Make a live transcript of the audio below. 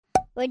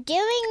We're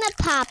doing the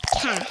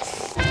podcast.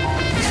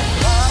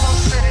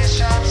 City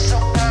shines so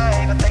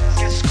bright, but things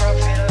get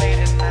scruffy late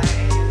at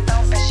night.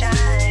 Don't be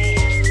shy,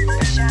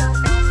 be shy,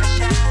 don't be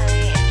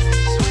shy.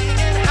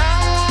 Swinging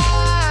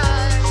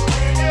high,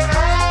 swinging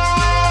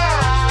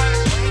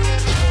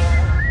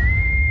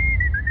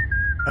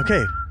high.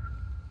 Okay,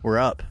 we're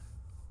up.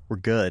 We're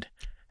good.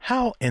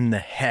 How in the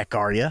heck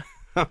are you?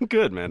 I'm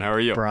good, man. How are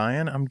you?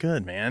 Brian, I'm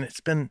good, man. It's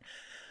been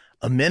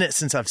a minute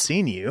since I've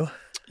seen you.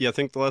 Yeah, I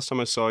think the last time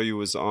I saw you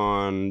was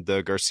on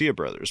the Garcia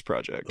Brothers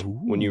project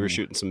when you were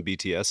shooting some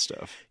BTS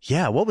stuff.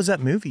 Yeah, what was that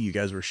movie you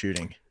guys were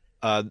shooting?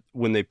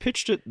 When they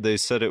pitched it, they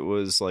said it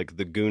was like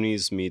The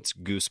Goonies meets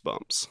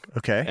Goosebumps.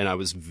 Okay. And I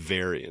was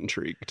very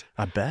intrigued.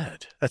 I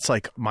bet. That's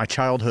like my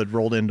childhood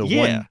rolled into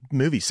one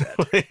movie set.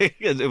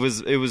 It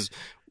was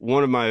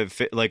one of my,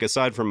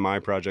 aside from my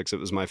projects, it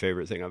was my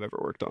favorite thing I've ever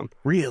worked on.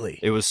 Really?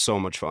 It was so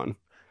much fun.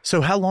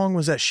 So how long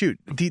was that shoot?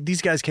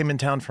 These guys came in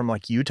town from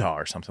like Utah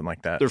or something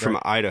like that. They're from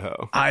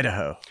Idaho.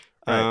 Idaho.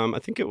 Right. I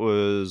think it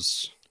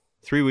was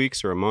 3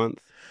 weeks or a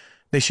month.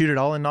 They shoot it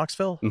all in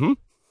Knoxville? Mm-hmm.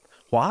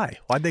 Why?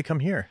 Why'd they come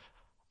here?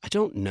 I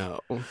don't know.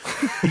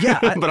 Yeah,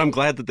 but I'm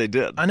glad that they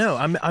did. I know.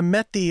 I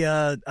met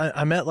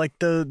I met like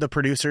the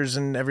producers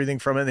and everything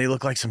from it. They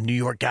look like some New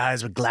York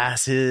guys with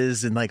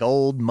glasses and like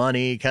old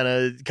money, kind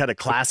of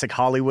classic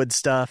Hollywood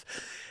stuff.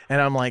 And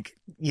I'm like,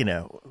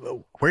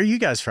 where are you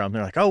guys from?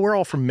 They're like, oh, we're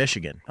all from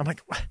Michigan. I'm like,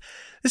 what?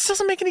 This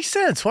doesn't make any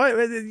sense. Why?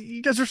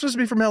 You guys are supposed to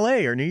be from LA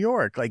or New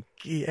York. Like,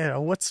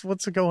 what's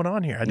going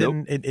on here?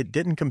 It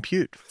didn't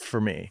compute for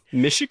me.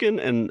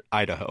 Michigan and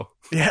Idaho.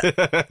 Yeah.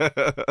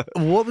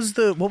 What was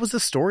the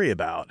story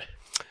about?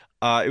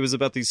 It was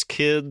about these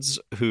kids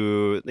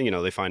who,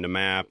 they find a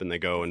map and they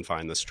go and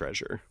find this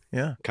treasure.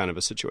 Yeah. Kind of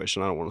a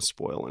situation. I don't want to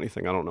spoil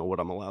anything. I don't know what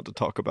I'm allowed to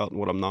talk about and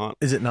what I'm not.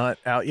 Is it not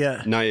out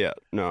yet? Not yet.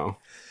 No.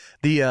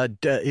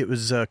 It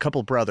was a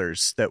couple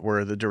brothers that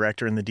were the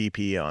director and the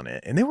DP on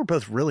it, and they were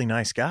both really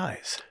nice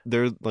guys.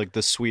 They're like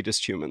the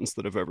sweetest humans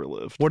that have ever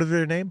lived. What are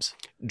their names?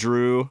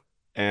 Drew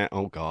and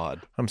oh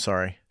God, I'm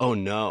sorry. Oh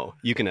no,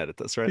 you can edit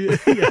this, right?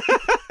 Yeah.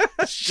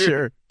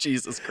 Sure.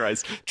 Jesus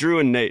Christ, Drew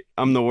and Nate.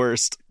 I'm the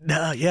worst.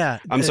 Yeah.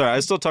 I'm sorry. I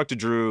still talk to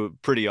Drew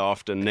pretty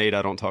often. Nate,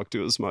 I don't talk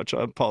to as much.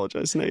 I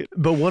apologize, Nate.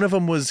 But one of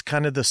them was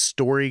kind of the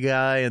story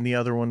guy, and the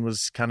other one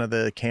was kind of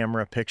the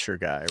camera picture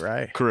guy,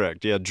 right?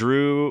 Correct. Yeah.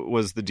 Drew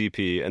was the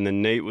DP, and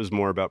then Nate was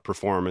more about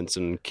performance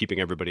and keeping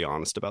everybody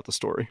honest about the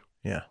story.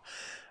 Yeah.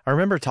 I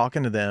remember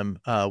talking to them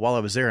while I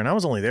was there, and I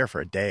was only there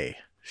for a day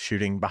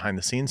shooting behind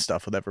the scenes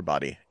stuff with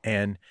everybody.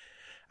 And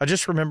I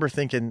just remember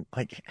thinking,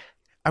 like,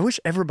 I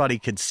wish everybody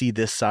could see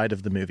this side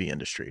of the movie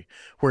industry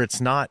where it's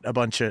not a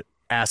bunch of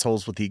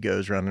assholes with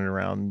egos running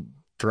around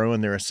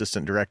throwing their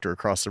assistant director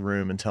across the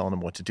room and telling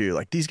them what to do.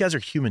 Like, these guys are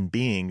human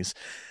beings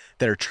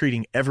that are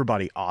treating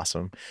everybody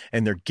awesome,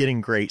 and they're getting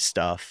great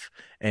stuff,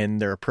 and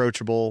they're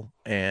approachable.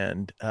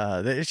 And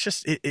it's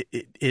just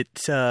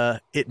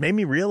it made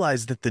me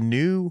realize that the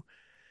new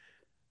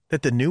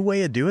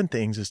way of doing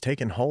things is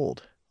taking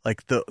hold.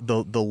 Like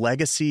the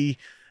legacy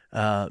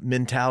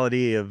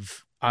mentality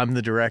of I'm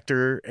the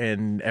director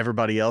and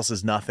everybody else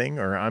is nothing,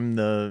 or I'm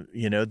the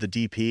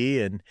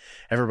DP and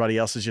everybody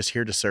else is just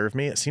here to serve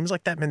me. It seems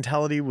like that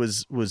mentality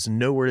was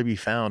nowhere to be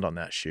found on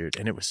that shoot,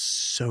 and it was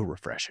so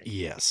refreshing.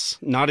 Yes,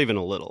 not even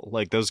a little.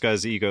 Like, those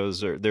guys'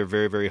 egos they're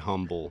very, very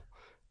humble,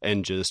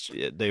 and just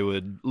they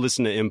would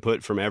listen to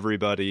input from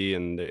everybody,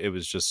 and it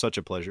was just such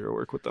a pleasure to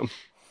work with them.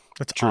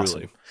 That's truly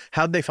awesome.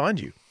 How'd they find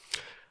you?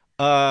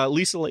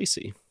 Lisa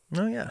Lacey.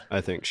 Oh, yeah.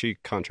 I think she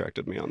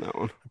contracted me on that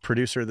one. A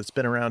producer that's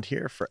been around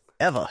here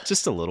forever.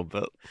 Just a little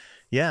bit.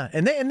 Yeah.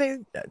 And they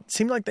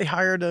seemed like they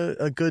hired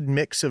a good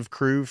mix of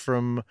crew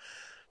from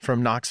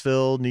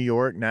Knoxville, New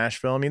York,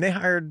 Nashville. I mean, they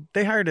hired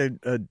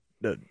a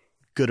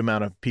good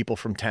amount of people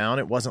from town.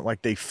 It wasn't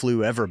like they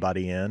flew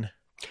everybody in.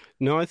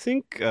 No, I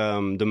think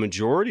the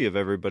majority of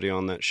everybody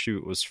on that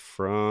shoot was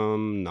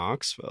from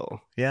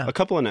Knoxville. Yeah. A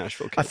couple of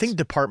Nashville kids. I think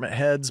department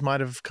heads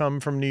might have come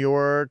from New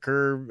York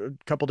or a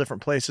couple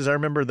different places. I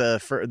remember the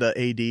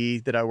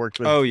AD that I worked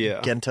with. Oh,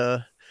 yeah.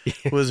 Genta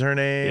was her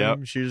name. Yep.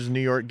 She was a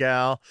New York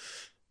gal.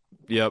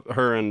 Yep.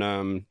 Her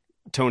and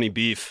Tony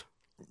Beef.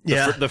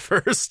 The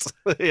first.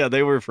 Yeah,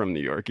 they were from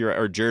New York. You're right.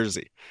 Or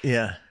Jersey.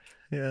 Yeah.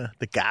 Yeah.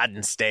 The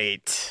Garden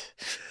State.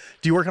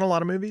 Do you work on a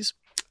lot of movies?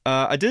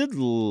 I did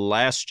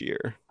last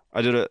year.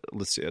 I did 1,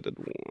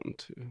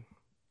 2. I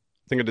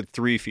think I did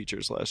 3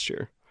 features last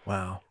year.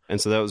 Wow.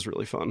 And so that was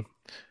really fun.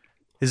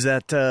 Is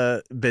that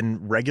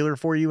been regular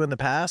for you in the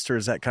past, or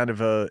is that kind of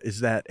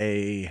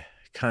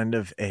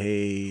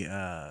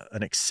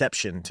an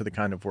exception to the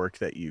kind of work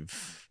that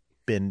you've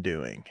been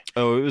doing?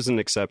 Oh, it was an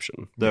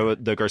exception.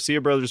 The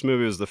Garcia Brothers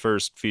movie was the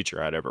first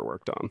feature I'd ever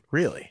worked on.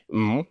 Really?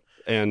 Mm-hmm.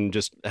 And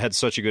just had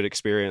such a good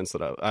experience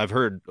that I've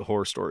heard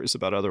horror stories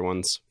about other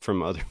ones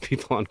from other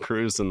people on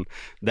crews, and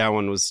that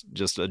one was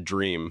just a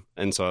dream.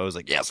 And so I was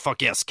like, yes,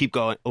 fuck yes, keep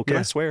going. Oh, can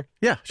I swear?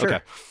 Yeah, sure.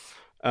 Okay.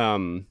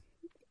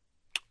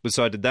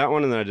 So I did that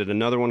one, and then I did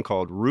another one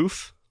called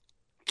Roof.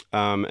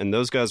 And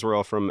those guys were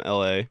all from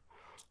LA.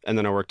 And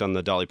then I worked on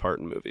the Dolly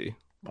Parton movie.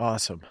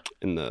 Awesome.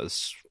 In the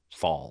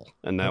fall,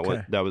 and that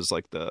was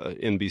like the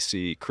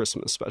NBC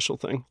Christmas special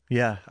thing.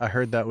 Yeah, I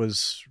heard that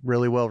was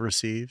really well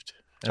received.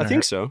 I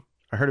think so.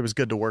 I heard it was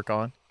good to work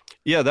on.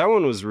 Yeah, that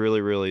one was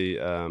really, really.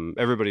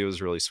 Everybody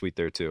was really sweet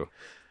there too.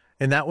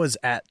 And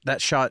that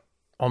shot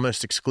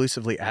almost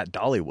exclusively at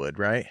Dollywood,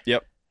 right?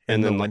 Yep.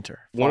 In then the winter.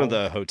 One of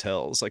the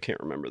hotels, I can't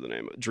remember the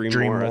name of it.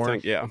 Dreammore, I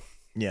think. Yeah.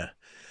 Yeah.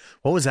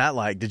 What was that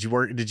like? Did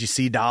you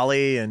see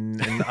Dolly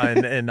and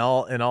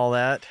all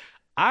that?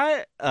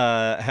 I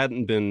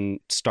hadn't been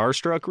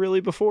starstruck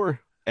really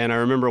before. And I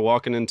remember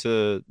walking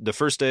into the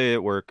first day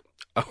at work,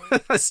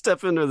 I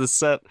stepped into the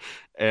set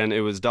and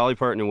it was Dolly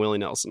Parton and Willie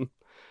Nelson.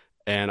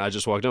 And I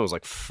just walked in, I was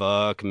like,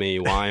 fuck me,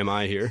 why am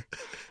I here?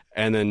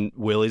 And then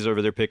Willie's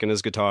over there picking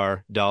his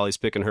guitar. Dolly's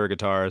picking her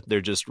guitar.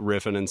 They're just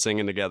riffing and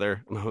singing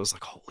together. And I was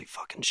like, holy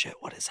fucking shit,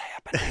 what is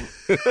happening?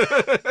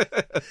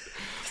 It's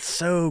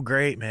so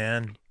great,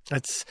 man.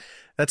 That's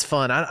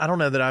fun. I don't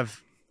know that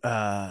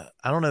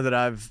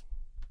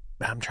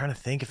I'm trying to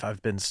think if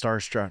I've been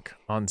starstruck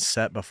on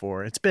set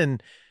before. It's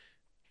been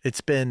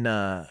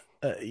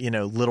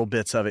little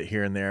bits of it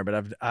here and there,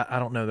 but I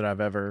don't know that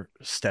I've ever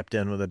stepped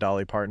in with a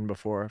Dolly Parton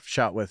before. I've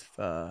shot with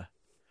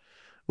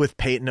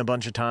Peyton a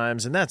bunch of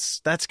times, and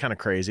that's kind of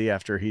crazy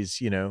after he's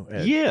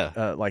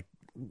NFL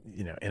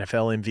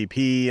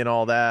MVP and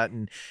all that,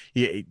 and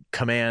he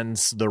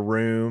commands the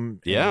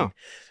room. Yeah.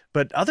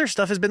 But other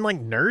stuff has been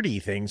like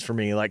nerdy things for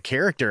me, like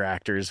character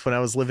actors. When I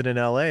was living in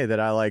LA, that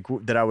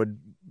I would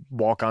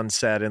walk on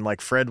set and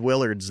like Fred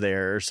Willard's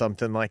there or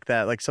something like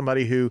that, like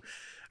somebody who,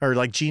 or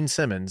like Gene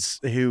Simmons,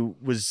 who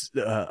was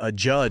a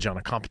judge on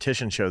a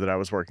competition show that I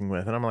was working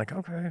with, and I'm like,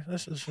 okay,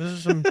 this is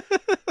some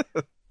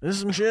this is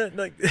some shit.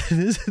 Like,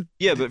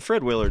 yeah, but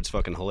Fred Willard's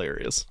fucking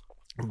hilarious.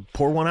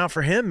 Pour one out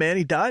for him, man.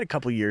 He died a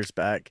couple years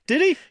back.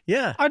 Did he?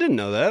 Yeah. I didn't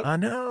know that. I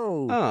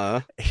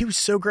know. He was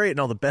so great in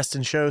all the Best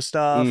in Show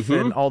stuff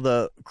and all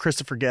the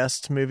Christopher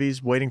Guest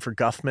movies, Waiting for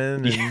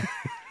Guffman.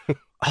 And,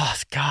 oh,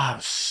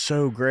 God,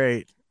 so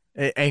great.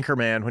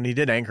 Anchorman, when he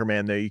did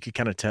Anchorman, though, you could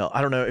kind of tell.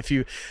 I don't know if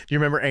you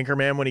remember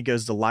Anchorman when he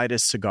goes to light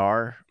his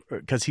cigar,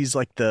 because he's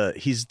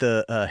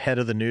the head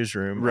of the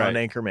newsroom on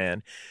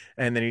Anchorman.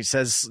 And then he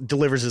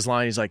delivers his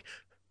line. He's like,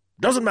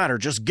 doesn't matter,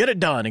 just get it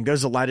done, and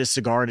goes to light his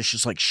cigar, and it's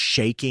just like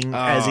shaking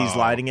as he's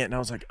lighting it. And I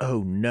was like,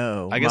 oh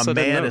no, I guess my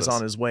man is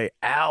on his way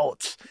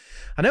out.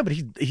 I know, but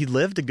he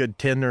lived a good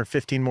 10 or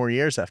 15 more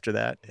years after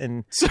that,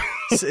 and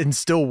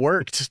still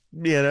worked,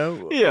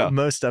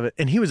 most of it.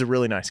 And he was a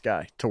really nice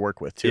guy to work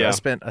with too. Yeah. I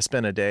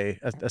spent a day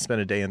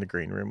in the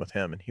green room with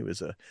him, and he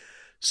was a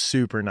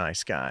super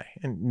nice guy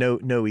and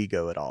no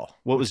ego at all.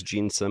 What was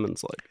Gene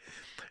Simmons like?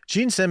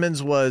 Gene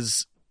Simmons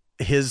was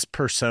his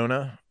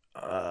persona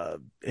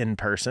in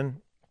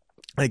person.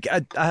 Like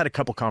I had a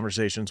couple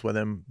conversations with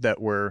him that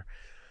were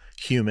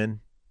human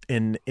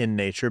in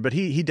nature, but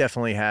he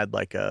definitely had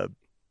a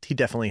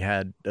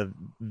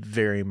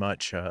very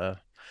much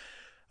a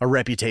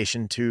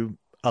reputation to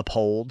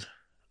uphold,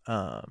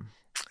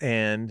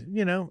 and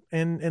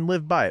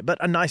live by it. But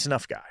a nice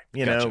enough guy,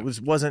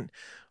 Gotcha.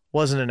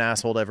 wasn't an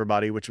asshole to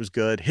everybody, which was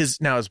good. His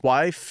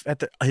wife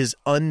his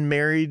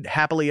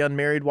happily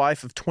unmarried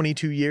wife of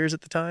 22 years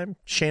at the time,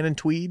 Shannon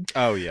Tweed.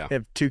 Oh yeah, they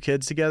have 2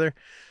 kids together.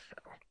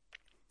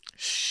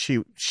 She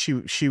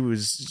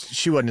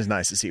wasn't as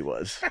nice as he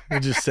was.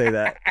 We'll just say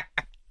that.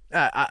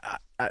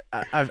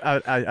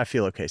 I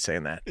feel okay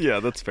saying that.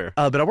 Yeah, that's fair.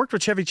 But I worked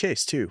with Chevy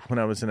Chase too when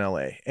I was in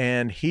LA,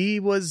 and he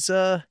was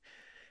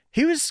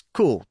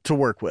cool to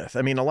work with.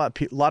 I mean, a lot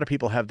of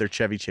people have their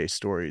Chevy Chase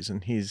stories,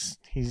 and he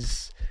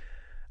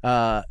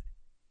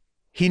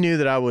knew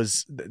that I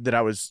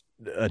was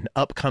an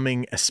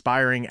upcoming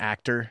aspiring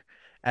actor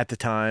at the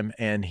time,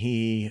 and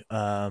he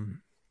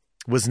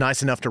was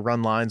nice enough to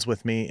run lines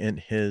with me in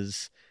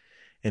his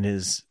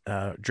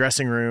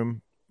dressing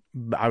room.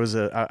 I was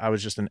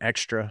just an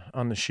extra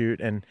on the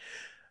shoot, and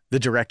the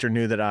director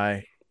knew that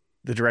I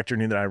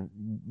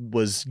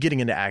was getting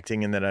into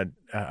acting and that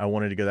I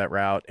wanted to go that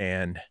route.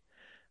 And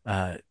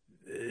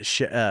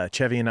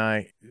Chevy and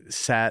I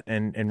sat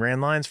and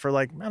ran lines for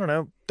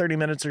 30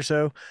 minutes or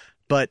so,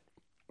 but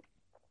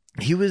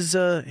he was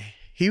a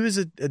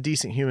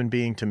decent human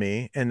being to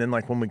me. And then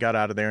when we got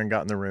out of there and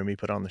got in the room, he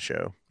put on the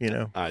show,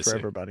 for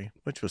everybody,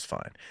 which was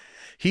fine.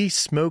 He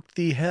smoked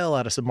the hell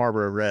out of some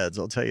Marlboro Reds.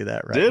 I'll tell you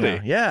that right Did now.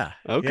 he? Yeah.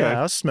 Okay. Yeah,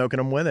 I was smoking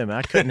them with him.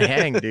 I couldn't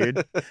hang,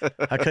 dude.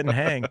 I couldn't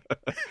hang.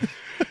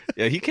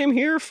 Yeah, he came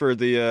here for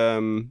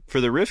the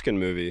Rifkin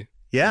movie.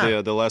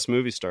 Yeah. The Last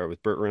Movie Star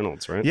with Burt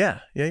Reynolds, right? Yeah.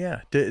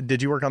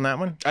 Did you work on that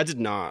one? I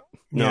did not.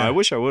 No, Yeah. I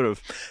wish I would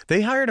have.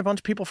 They hired a bunch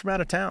of people from out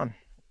of town.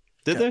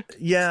 Did they?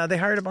 Yeah, they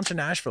hired a bunch of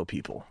Nashville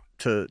people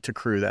to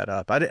crew that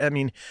up. I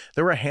mean,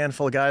 there were a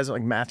handful of guys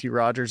like Matthew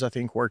Rogers, I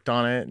think, worked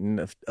on it,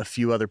 and a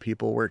few other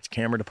people worked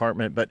camera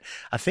department. But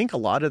I think a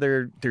lot of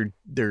their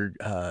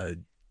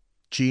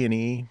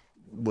G&E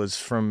was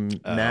from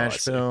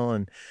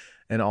Nashville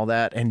and all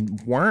that, and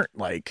weren't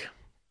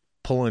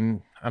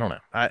pulling. I don't know.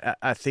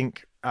 I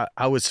think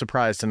I was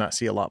surprised to not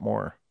see a lot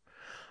more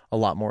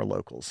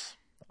locals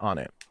on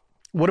it.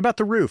 What about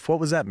The Roof? What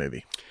was that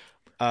movie?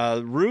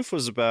 Roof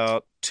was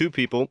about 2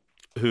 people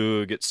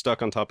who get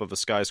stuck on top of a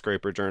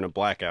skyscraper during a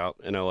blackout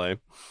in LA.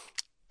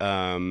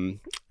 And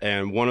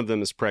one of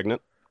them is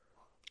pregnant.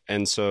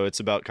 And so it's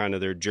about kind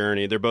of their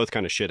journey. They're both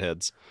kind of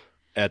shitheads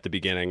at the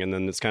beginning. And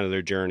then it's kind of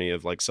their journey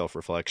of like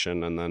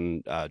self-reflection and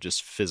then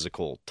just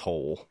physical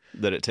toll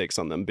that it takes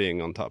on them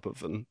being on top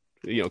of an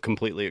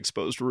completely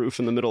exposed roof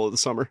in the middle of the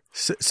summer.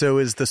 So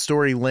is the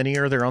story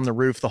linear? They're on the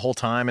roof the whole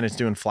time and it's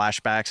doing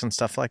flashbacks and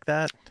stuff like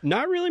that?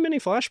 Not really many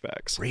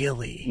flashbacks.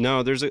 Really?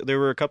 No, there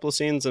were a couple of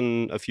scenes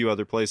in a few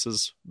other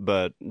places,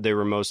 but they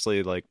were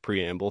mostly like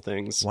preamble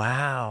things.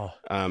 Wow.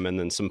 And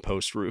then some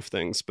post-roof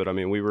things. But I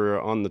mean, we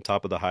were on the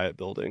top of the Hyatt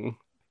building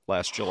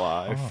last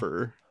July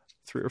for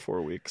 3 or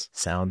 4 weeks.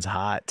 Sounds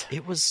hot.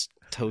 It was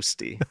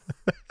toasty.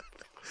 Do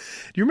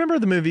you remember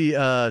the movie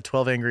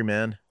 12 Angry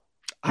Men?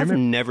 I've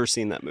never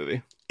seen that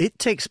movie. It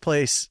takes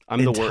place.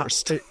 I'm the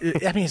worst. I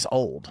mean, it's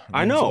old.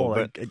 I know,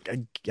 but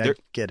I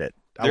get it.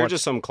 There are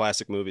just some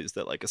classic movies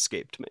that like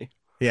escaped me.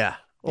 Yeah,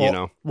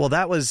 well, Well,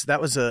 that was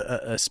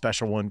a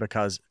special one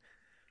because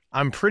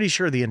I'm pretty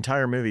sure the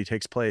entire movie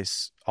takes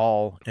place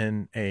all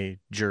in a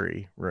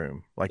jury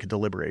room, like a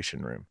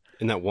deliberation room.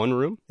 In that one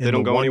room, they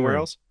don't go anywhere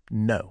else.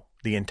 No,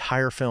 the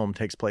entire film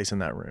takes place in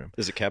that room.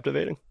 Is it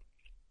captivating?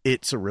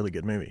 It's a really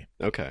good movie.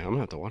 Okay, I'm gonna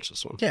have to watch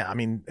this one. Yeah, I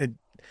mean,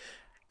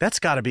 that's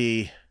got to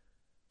be,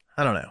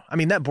 I don't know. I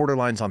mean, that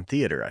borderlines on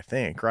theater, I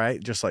think, right?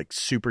 Just like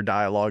super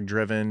dialogue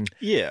driven,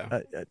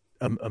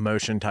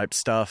 emotion type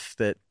stuff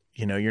that,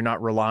 you're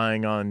not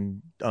relying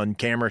on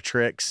camera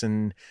tricks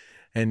and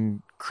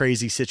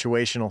crazy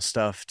situational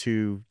stuff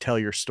to tell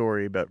your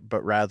story, but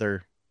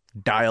rather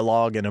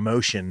dialogue and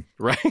emotion.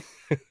 Right.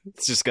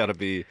 It's just got to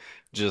be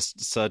just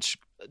such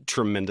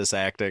tremendous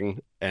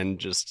acting and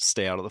just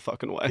stay out of the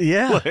fucking way.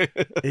 Yeah.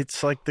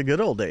 It's like the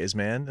good old days,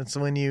 man. It's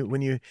when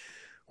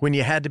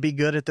you had to be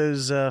good at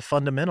those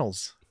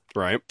fundamentals,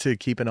 right, to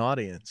keep an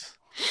audience.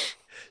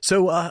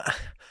 So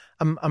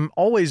I'm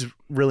always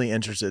really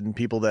interested in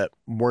people that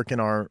work in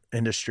our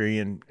industry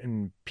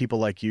and people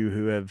like you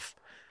who have,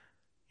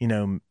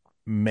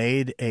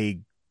 made a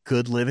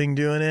good living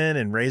doing it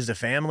and raised a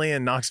family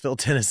in Knoxville,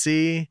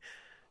 Tennessee,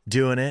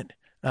 doing it.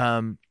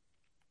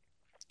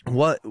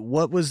 What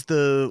was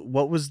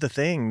the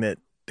thing that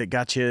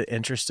got you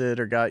interested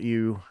or got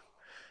you,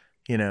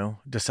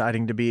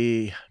 deciding to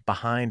be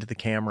behind the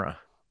camera?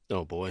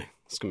 Oh boy,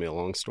 it's gonna be a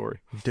long story.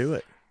 Do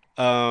it.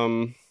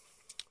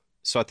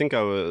 So I think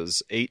I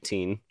was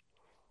 18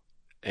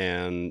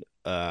 and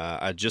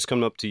I'd just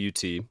come up to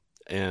UT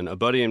and a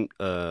buddy and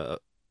a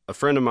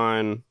friend of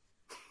mine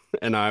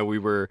and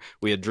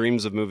we had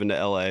dreams of moving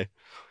to LA,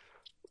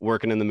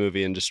 working in the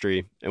movie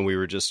industry, and we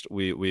were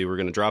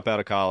going to drop out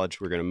of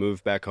college, we're going to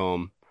move back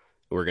home,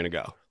 and we're going to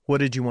go. What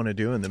did you want to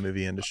do in the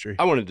movie industry?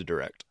 I wanted to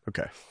direct.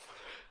 Okay.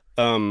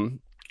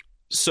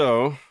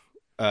 So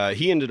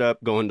he ended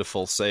up going to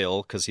Full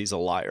Sail because he's a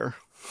liar.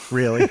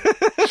 Really?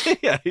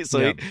 Yeah.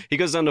 He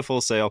goes down to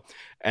Full Sail,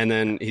 and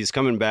then he's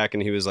coming back,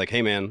 and he was like,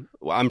 "Hey, man,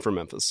 well, I'm from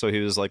Memphis." So he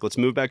was like, "Let's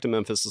move back to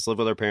Memphis. Let's live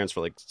with our parents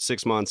for like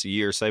 6 months, a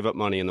year, save up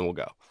money, and then we'll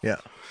go." Yeah.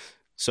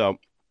 So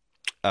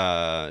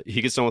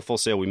he gets done with Full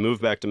Sail. We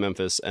moved back to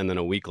Memphis, and then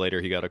a week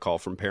later, he got a call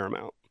from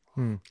Paramount,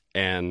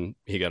 and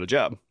he got a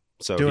job.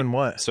 So doing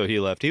what? So he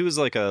left. He was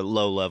like a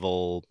low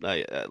level,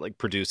 like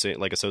producing,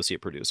 like associate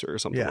producer or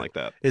something like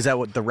that. Is that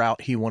what the route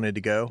he wanted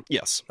to go?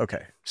 Yes.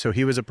 Okay. So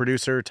he was a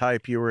producer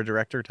type. You were a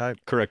director type.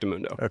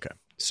 Correctamundo. Okay.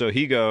 So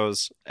he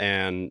goes,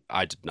 and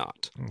I did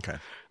not. Okay.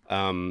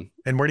 And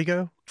where'd he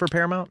go for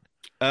Paramount?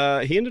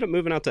 He ended up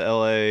moving out to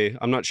LA.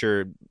 I'm not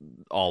sure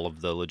all of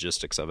the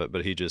logistics of it,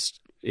 but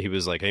he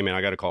was like, "Hey man,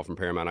 I got a call from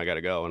Paramount. I got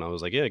to go." And I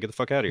was like, "Yeah, get the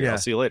fuck out of here. Yeah. I'll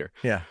see you later."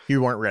 Yeah.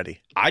 You weren't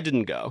ready. I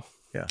didn't go.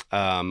 Yeah.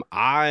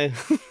 I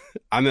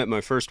met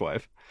my first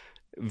wife,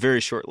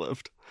 very short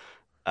lived.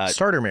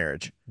 Starter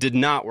marriage. Did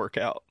not work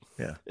out.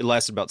 Yeah. It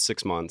lasted about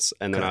 6 months.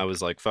 And then Okay. I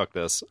was like, fuck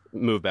this,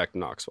 move back to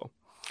Knoxville.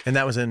 And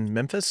that was in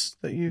Memphis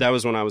That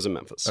was when I was in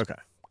Memphis. Okay.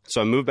 So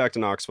I moved back to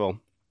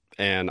Knoxville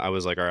and I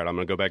was like, all right, I'm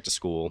going to go back to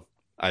school.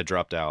 I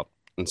dropped out.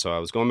 And so I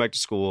was going back to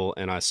school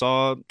and I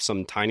saw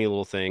some tiny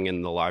little thing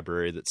in the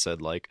library that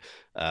said like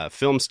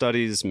film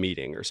studies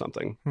meeting or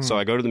something. So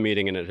I go to the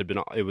meeting and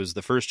it was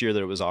the first year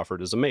that it was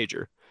offered as a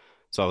major.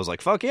 So I was like,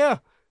 fuck yeah.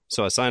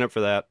 So I signed up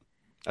for that.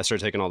 I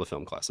started taking all the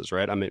film classes,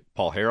 right? I met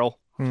Paul Harrell,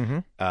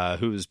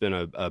 who's been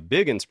a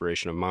big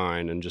inspiration of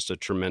mine and just a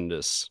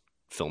tremendous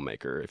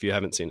filmmaker. If you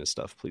haven't seen his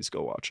stuff, please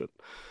go watch it.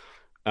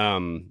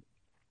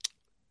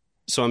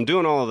 So I'm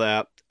doing all of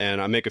that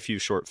and I make a few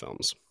short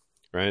films,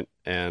 right?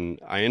 And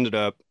I ended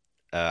up,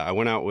 I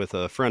went out with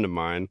a friend of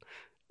mine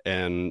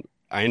and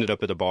I ended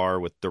up at a bar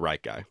with the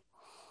right guy,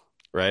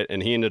 right?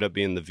 And he ended up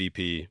being the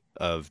VP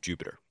of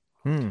Jupiter.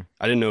 I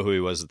didn't know who he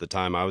was at the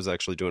time. I was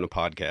actually doing a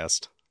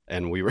podcast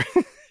and we were,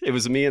 it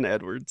was me and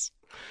Edwards.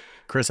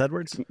 Chris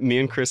Edwards? Me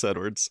and Chris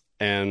Edwards.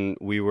 And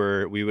we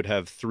would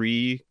have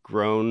 3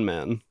 grown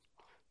men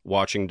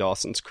watching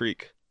Dawson's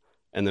Creek.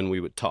 And then we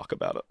would talk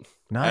about it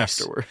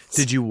afterwards.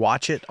 Did you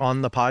watch it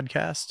on the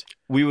podcast?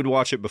 We would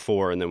watch it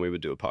before and then we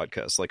would do a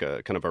podcast, like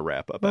a kind of a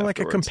wrap up. Well, like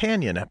a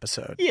companion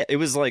episode. Yeah, it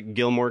was like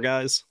Gilmore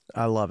Guys.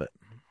 I love it.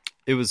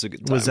 It was a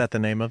good time. Was that the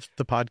name of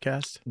the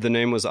podcast? The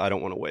name was I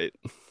Don't Want to Wait.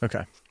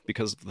 Okay.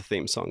 Because of the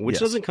theme song, which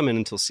Yes. doesn't come in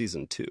until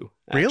season 2.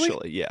 Really?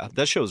 Actually. Yeah.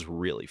 That show's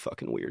really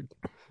fucking weird.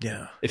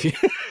 Yeah. If you,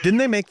 Didn't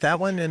they make that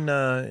one in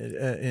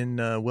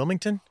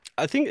Wilmington?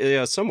 I think,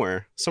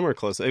 somewhere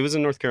close. It was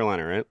in North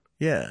Carolina, right?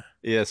 Yeah.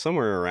 Yeah,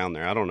 somewhere around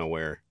there. I don't know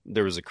where.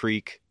 There was a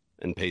creek,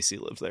 and Pacey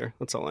lived there.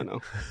 That's all I know.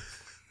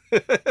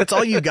 That's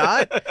all you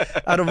got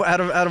out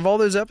of all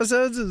those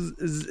episodes?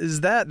 Is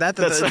that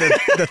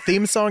the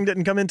theme song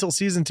didn't come in until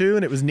season 2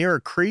 and it was near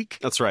a creek?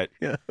 That's right.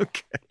 Yeah.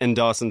 Okay. And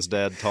Dawson's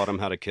dad taught him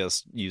how to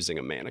kiss using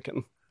a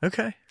mannequin.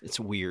 Okay.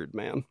 It's weird,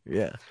 man.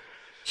 Yeah.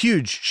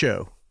 Huge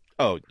show.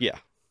 Oh, yeah.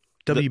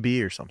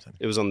 WB or something.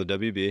 It was on the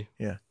WB.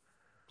 Yeah.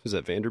 Was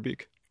that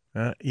Vanderbeek?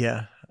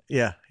 Yeah.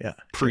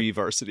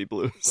 Pre-Varsity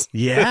Blues.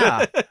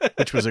 Yeah.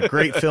 Which was a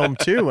great film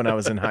too when I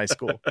was in high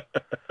school.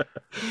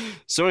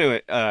 So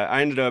anyway,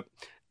 I ended up,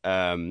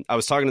 I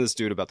was talking to this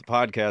dude about the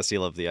podcast. He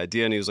loved the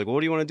idea and he was like, well,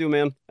 what do you want to do,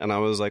 man? And I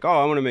was like,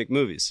 oh, I want to make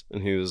movies.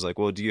 And he was like,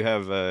 well, do you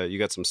have, you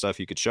got some stuff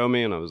you could show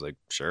me? And I was like,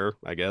 sure,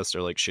 I guess.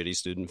 They're like shitty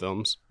student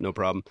films. No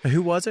problem.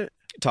 Who was it?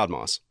 Todd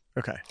Moss.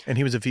 Okay. And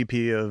he was a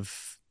VP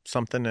of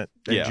something at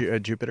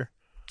Jupiter?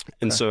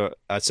 And so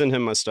I sent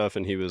him my stuff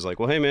and he was like,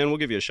 well, hey, man, we'll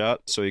give you a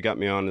shot. So he got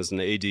me on as an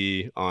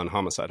AD on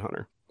Homicide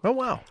Hunter. Oh,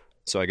 wow.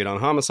 So I get on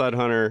Homicide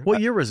Hunter. What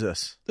year was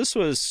this? This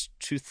was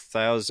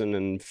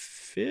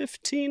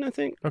 2015, I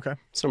think. Okay.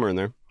 Somewhere in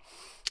there.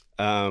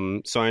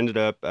 So I ended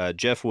up,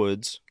 Jeff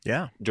Woods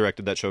Yeah.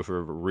 directed that show for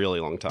a really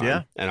long time.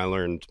 Yeah. And I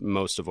learned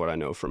most of what I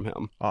know from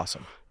him.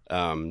 Awesome.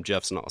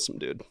 Jeff's an awesome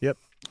dude. Yep.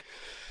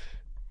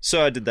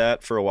 So I did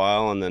that for a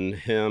while, and then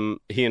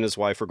he and his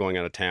wife were going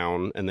out of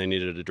town, and they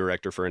needed a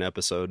director for an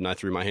episode, and I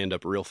threw my hand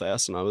up real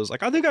fast, and I was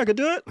like, I think I could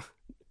do it.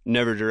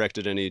 Never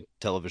directed any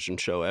television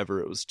show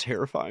ever. It was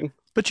terrifying.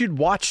 But you'd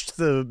watched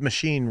the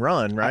machine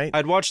run, right?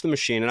 I'd watched the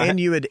machine, and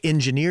you had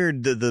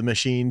engineered the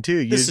machine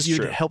too. This is you'd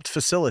true. helped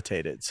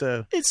facilitate it.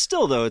 So it's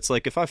still, though, it's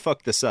like if I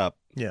fuck this up,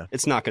 yeah,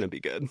 it's not going to be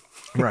good.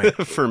 Right.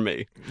 For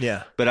me.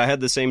 Yeah. But I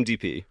had the same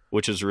DP,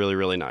 which is really,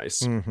 really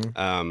nice.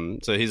 Mm-hmm.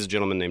 So he's a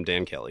gentleman named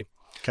Dan Kelly.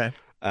 Okay.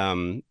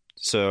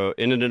 So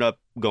it ended up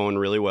going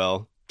really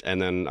well.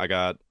 And then I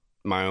got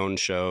my own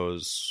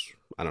shows,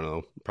 I don't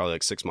know, probably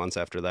like 6 months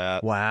after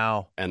that.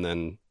 Wow. And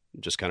then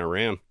just kind of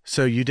ran.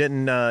 So you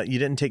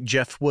didn't take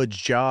Jeff Wood's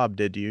job,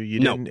 did you? You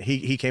No. didn't.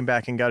 He came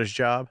back and got his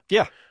job.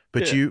 Yeah.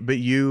 But Yeah.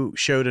 you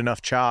showed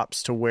enough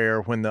chops to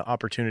where when the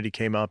opportunity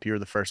came up, you were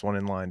the first one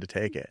in line to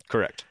take it.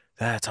 Correct.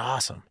 That's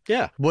awesome.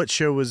 Yeah. What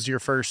show was your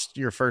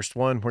first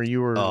one where you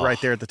were right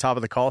there at the top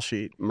of the call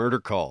sheet? Murder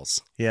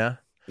Calls. Yeah.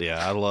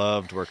 Yeah, I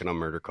loved working on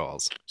Murder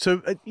Calls.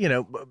 So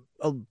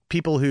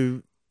people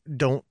who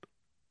don't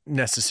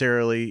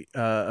necessarily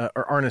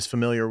or aren't as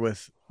familiar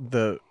with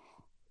the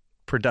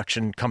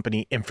production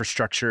company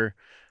infrastructure,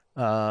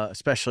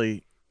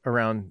 especially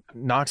around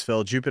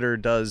Knoxville, Jupiter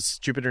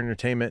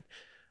Entertainment.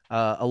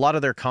 A lot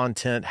of their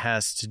content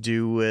has to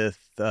do with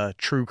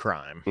true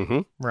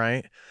crime,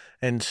 right?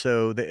 And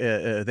so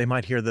they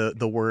might hear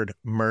the word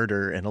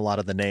murder in a lot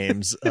of the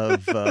names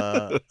of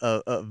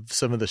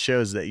some of the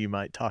shows that you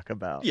might talk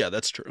about. Yeah,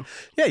 that's true.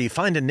 Yeah, you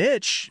find a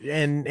niche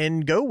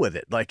and go with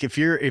it. Like if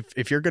you're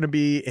going to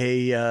be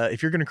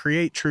if you're going to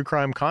create true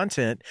crime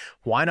content,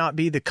 why not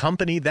be the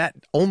company that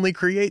only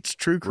creates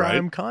true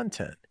crime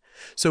content?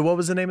 So what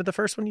was the name of the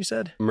first one you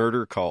said?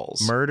 Murder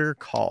Calls. Murder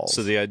Calls.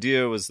 So the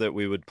idea was that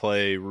we would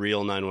play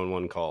real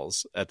 911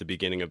 calls at the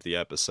beginning of the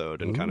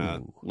episode and kind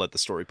of let the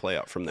story play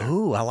out from there.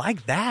 Ooh, I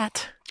like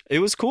that. It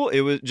was cool.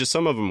 It was just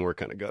some of them were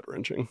kind of gut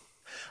wrenching.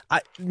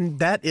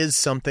 That is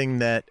something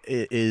that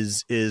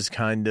is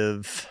kind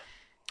of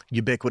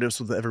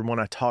ubiquitous with everyone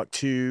I talk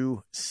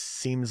to.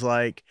 Seems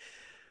like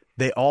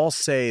they all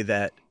say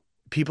that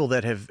people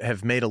that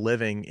have made a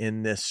living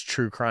in this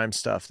true crime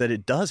stuff, that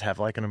it does have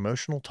like an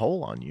emotional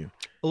toll on you.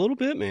 A little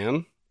bit,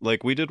 man.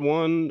 Like we did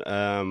one,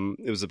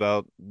 it was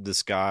about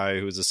this guy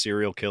who was a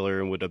serial killer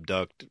and would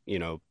abduct,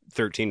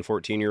 13,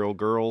 14-year-old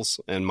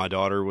girls. And my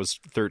daughter was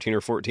 13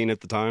 or 14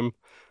 at the time.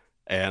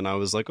 And I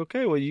was like,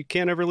 okay, well, you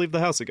can't ever leave the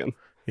house again.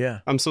 Yeah.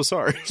 I'm so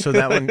sorry. So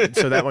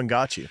that one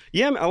got you.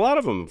 Yeah, a lot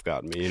of them have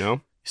gotten me,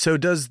 So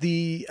does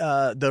the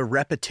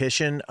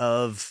repetition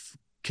of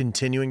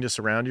continuing to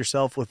surround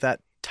yourself with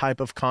that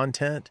type of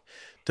content,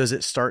 does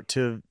it start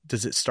to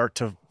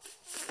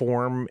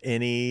form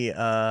any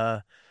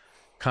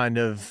kind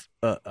of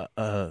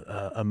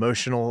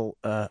emotional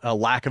a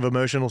lack of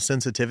emotional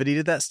sensitivity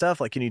to that stuff?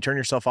 Like, can you turn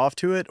yourself off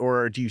to it,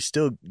 or do you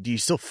still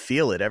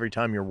feel it every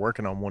time you're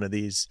working on one of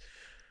these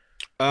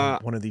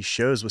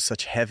shows with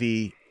such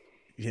heavy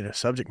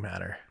subject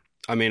matter?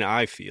 I mean,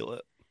 I feel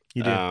it.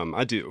 You do?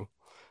 I do,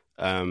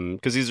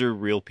 because these are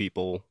real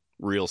people,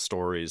 real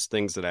stories,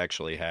 things that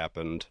actually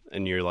happened,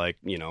 and you're like,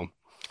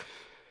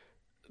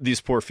 these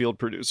poor field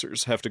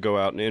producers have to go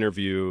out and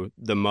interview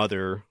the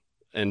mother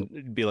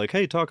and be like,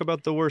 hey, talk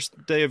about the worst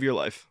day of your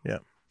life. Yeah.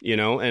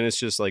 And it's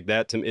just like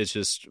that to me. It's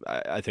just,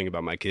 I think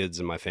about my kids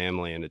and my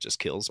family and it just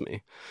kills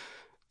me.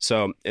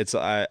 So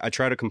I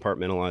try to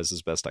compartmentalize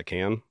as best I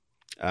can.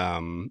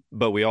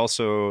 But we have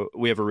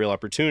a real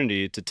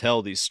opportunity to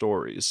tell these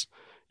stories,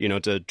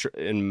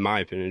 in my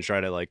opinion,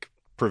 try to like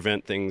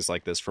prevent things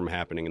like this from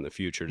happening in the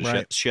future,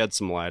 to shed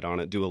some light on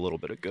it, do a little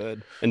bit of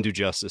good, and do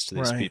justice to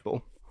these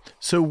people.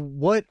 So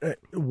what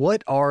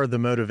are the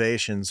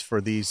motivations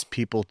for these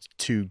people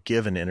to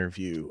give an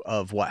interview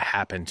of what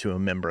happened to a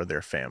member of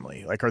their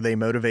family? Like, are they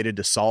motivated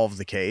to solve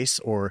the case?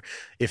 Or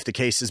if the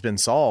case has been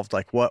solved,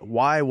 like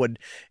why would,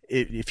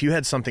 if you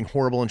had something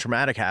horrible and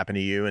traumatic happen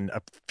to you and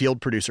a field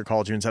producer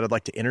called you and said, I'd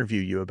like to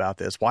interview you about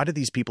this, why did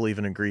these people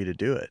even agree to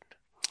do it?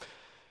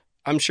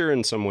 I'm sure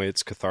in some way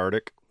it's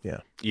cathartic. Yeah.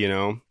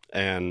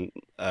 And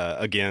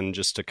again,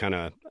 just to kind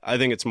of, I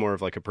think it's more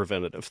of like a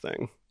preventative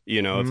thing.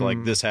 If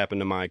like this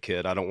happened to my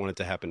kid, I don't want it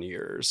to happen to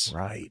yours.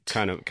 Right.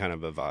 Kind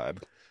of a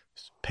vibe.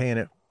 Paying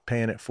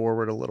it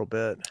forward a little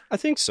bit. I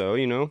think so.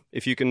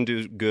 If you can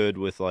do good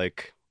with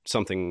like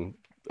something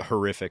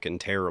horrific and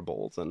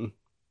terrible, then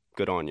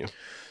good on you.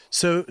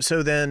 So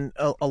then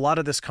a lot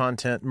of this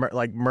content,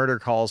 like murder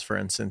calls, for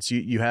instance,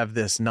 you have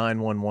this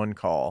 911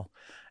 call.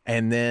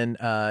 And then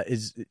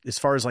as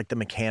far as like the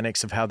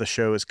mechanics of how the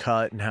show is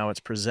cut and how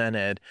it's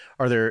presented,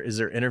 is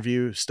there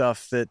interview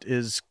stuff that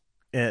is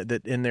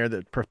that in there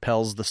that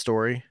propels the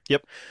story?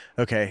 Yep.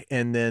 Okay.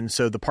 And then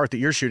so the part that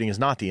you're shooting is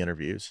not the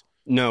interviews.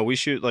 No, we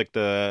shoot like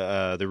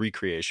the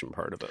recreation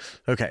part of it.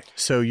 Okay.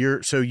 So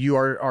you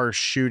are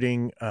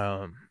shooting.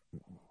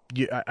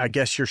 I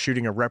guess you're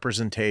shooting a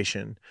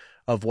representation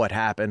of what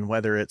happened,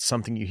 whether it's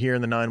something you hear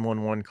in the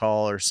 911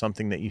 call or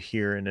something that you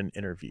hear in an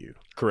interview.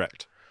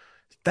 Correct.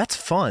 That's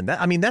fun.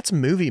 That's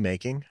movie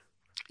making.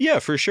 Yeah,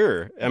 for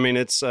sure. I mean,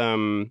 it's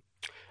I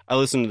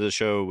listened to the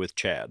show with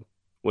Chad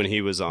when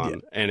he was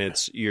on, and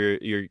it's you're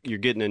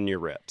getting in your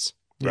reps,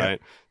 right?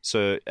 Yeah.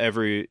 So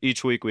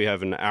each week we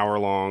have an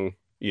hour-long,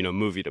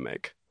 movie to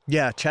make.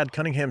 Yeah, Chad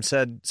Cunningham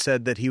said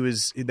that he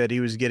was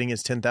getting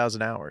his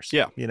 10,000 hours.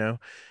 Yeah.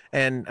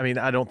 And I mean,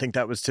 I don't think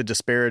that was to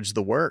disparage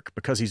the work,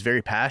 because he's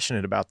very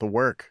passionate about the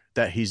work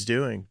that he's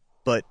doing,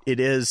 but it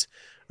is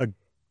a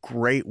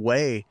great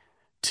way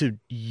to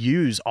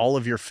use all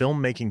of your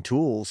filmmaking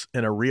tools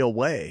in a real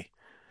way.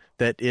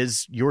 That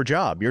is your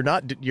job. You're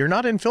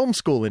not in film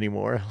school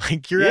anymore.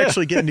 Like, you're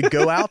actually getting to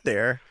go out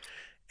there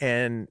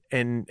and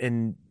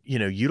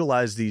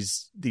utilize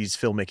these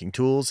filmmaking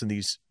tools and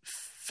these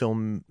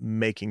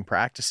filmmaking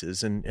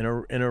practices in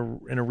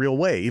a real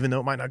way, even though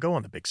it might not go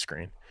on the big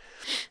screen.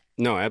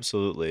 No,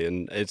 absolutely.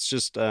 And it's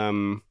just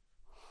to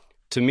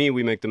me,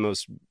 we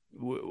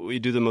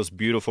do the most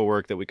beautiful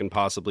work that we can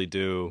possibly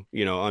do,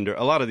 under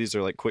a lot of these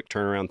are like quick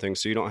turnaround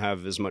things. So you don't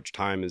have as much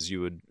time as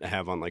you would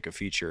have on like a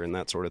feature and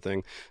that sort of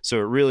thing. So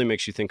it really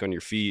makes you think on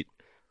your feet,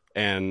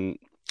 and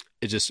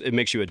it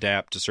makes you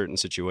adapt to certain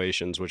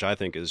situations, which I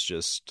think is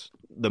just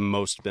the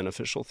most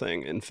beneficial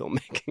thing in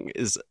filmmaking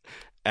is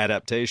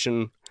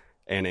adaptation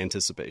and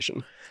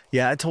anticipation.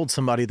 Yeah. I told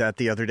somebody that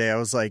the other day. I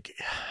was like,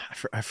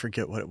 I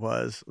forget what it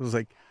was. It was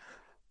like,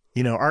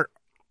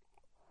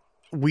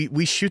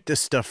 we shoot this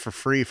stuff for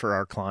free for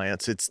our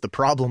clients. It's the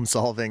problem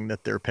solving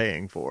that they're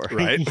paying for.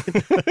 Right.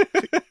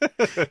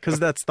 Because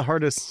that's the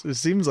hardest. It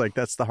seems like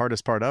that's the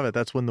hardest part of it.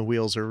 That's when the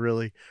wheels are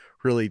really,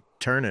 really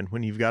turning,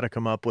 when you've got to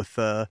come up with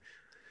a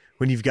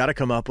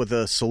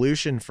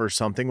solution for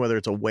something, whether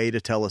it's a way to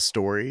tell a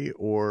story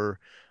or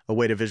a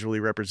way to visually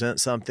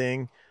represent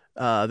something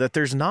that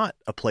there's not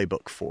a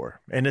playbook for,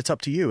 and it's up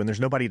to you, and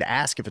there's nobody to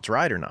ask if it's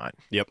right or not.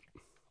 Yep.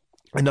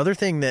 Another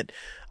thing that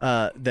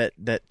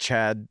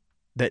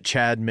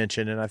Chad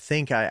mentioned, and I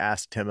think I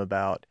asked him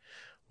about,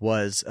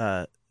 was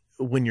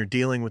when you're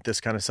dealing with this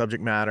kind of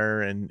subject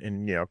matter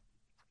and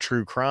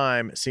true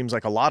crime, it seems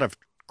like a lot of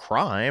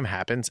crime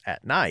happens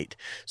at night.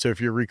 So if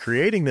you're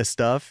recreating this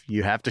stuff,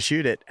 you have to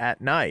shoot it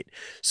at night.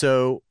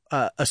 So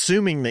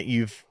assuming that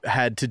you've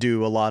had to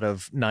do a lot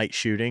of night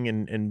shooting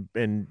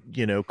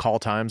and call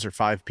times are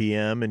 5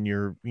 p.m. and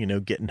you're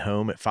getting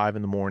home at 5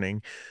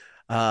 a.m,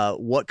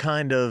 what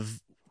kind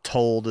of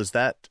toll does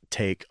that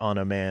take on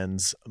a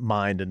man's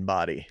mind and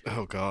body?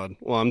 Oh God.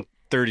 Well, I'm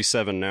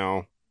 37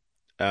 now.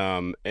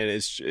 And it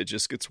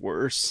just gets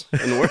worse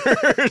and worse.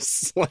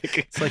 It's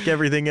like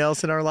everything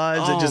else in our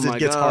lives. It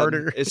gets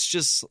harder. It's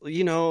just,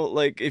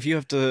 like if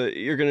you're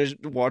going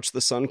to watch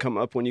the sun come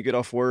up when you get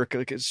off work,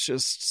 like it's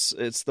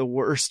the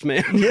worst,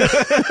 man. Yeah.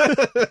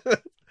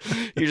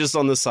 You're just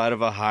on the side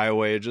of a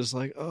highway, just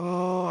like,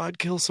 oh, I'd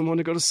kill someone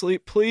to go to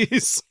sleep,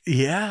 please.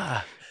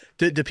 Yeah.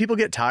 Do people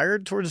get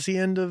tired towards the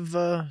end of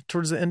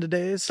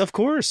days? Of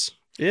course.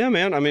 Yeah,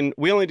 man. I mean,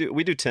 we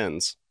do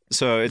 10s.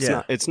 So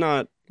it's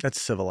not that's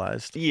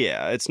civilized.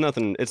 Yeah, it's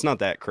nothing. It's not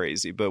that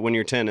crazy. But when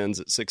your 10 ends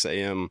at 6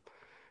 a.m.,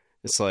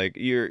 it's like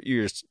you're.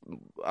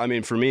 I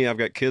mean, for me, I've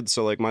got kids,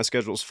 so like my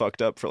schedule's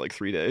fucked up for like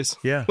 3 days.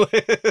 Yeah,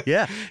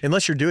 yeah.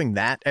 Unless you're doing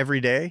that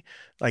every day,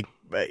 like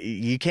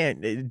you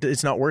can't.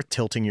 It's not worth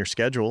tilting your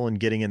schedule and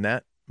getting in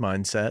that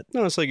mindset.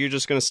 No, it's like you're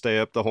just gonna stay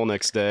up the whole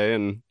next day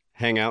and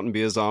hang out and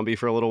be a zombie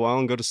for a little while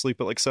and go to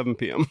sleep at like 7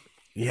 p.m.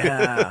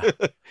 Yeah.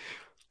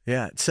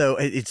 Yeah. So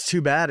it's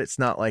too bad it's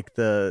not like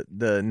the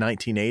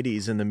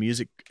 1980s and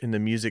the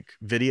music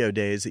video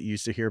days that you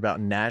used to hear about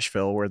in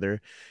Nashville, where they're,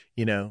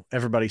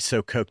 everybody's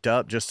so cooked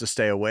up just to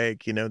stay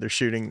awake. They're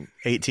shooting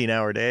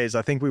 18-hour days.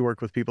 I think we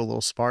work with people a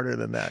little smarter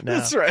than that now.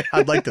 That's right.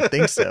 I'd like to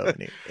think so.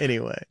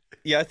 Anyway.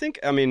 Yeah, I think,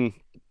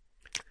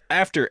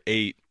 after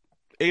 8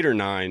 or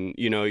 9,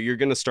 you're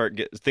going to start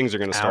things are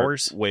going to start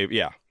Hours?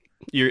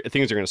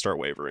 Things are going to start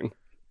wavering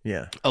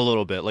Yeah. a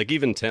little bit. Like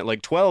even 10,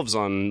 like 12's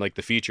on like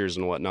the features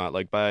and whatnot.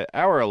 Like by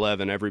hour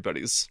 11,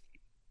 everybody's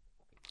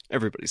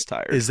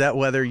tired. Is that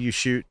whether you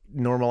shoot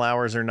normal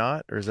hours or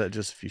not, or is that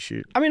just if you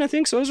shoot? I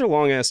think so. Those are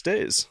long ass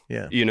days.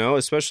 Yeah.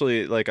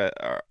 Especially like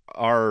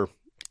our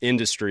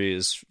industry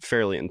is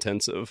fairly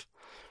intensive.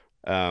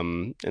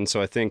 And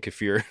so I think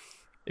if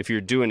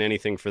you're doing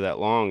anything for that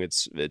long,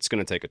 it's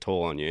going to take a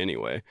toll on you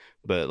anyway.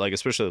 But like,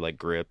 especially like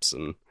grips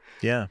and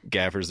Yeah.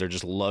 gaffers, they're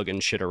just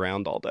lugging shit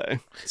around all day.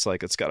 It's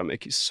like, it's got to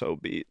make you so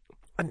beat.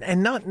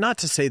 And not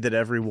to say that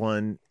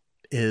everyone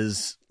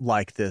is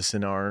like this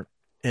in our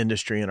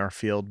industry, in our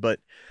field, but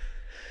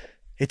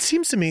it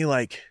seems to me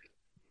like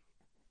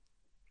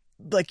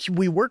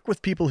we work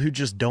with people who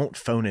just don't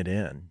phone it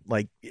in.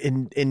 Like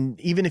in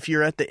even if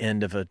you're at the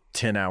end of a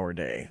 10-hour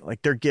day,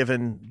 like they're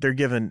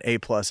given A+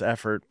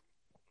 effort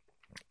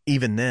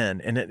even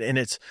then. And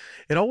it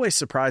always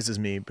surprises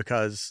me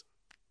because,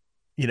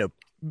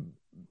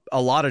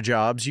 a lot of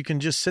jobs you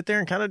can just sit there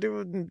and kind of do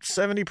a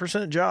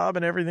 70% job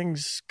and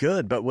everything's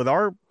good. But with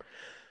our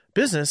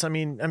business,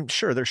 I'm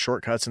sure there's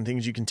shortcuts and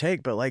things you can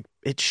take, but like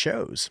it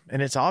shows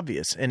and it's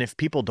obvious. And if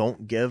people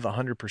don't give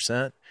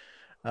 100%,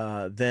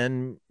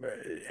 then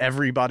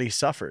everybody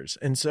suffers.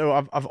 And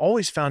so I've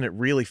always found it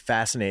really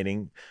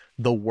fascinating,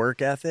 the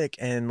work ethic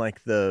and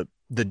like the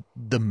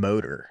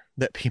motor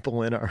that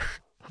people in our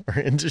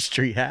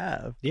industry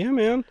have. Yeah,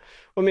 man.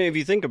 If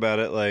you think about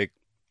it, like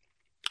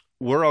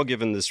we're all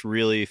given this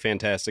really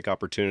fantastic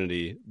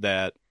opportunity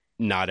that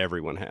not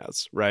everyone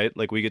has, right?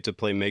 Like we get to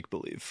play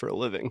make-believe for a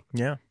living.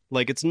 Yeah.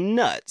 Like it's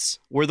nuts.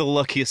 We're the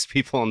luckiest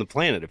people on the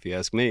planet, if you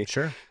ask me.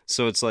 Sure.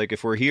 So it's like,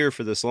 if we're here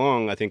for this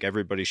long, I think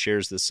everybody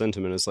shares this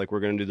sentiment. It's like,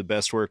 we're going to do the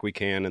best work we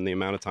can in the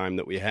amount of time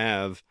that we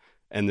have.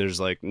 And there's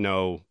like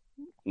no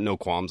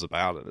qualms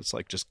about it. It's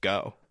like, just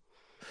go.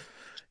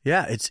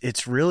 Yeah.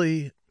 It's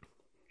really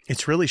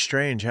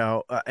strange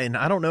how, and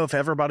I don't know if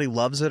everybody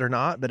loves it or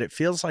not, but it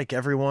feels like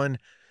everyone,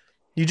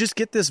 you just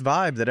get this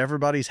vibe that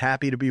everybody's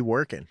happy to be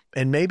working.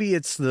 And maybe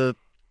it's the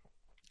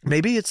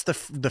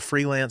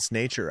freelance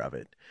nature of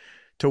it,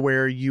 to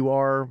where you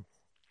are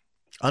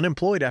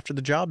unemployed after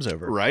the job's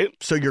over. Right.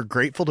 So you're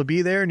grateful to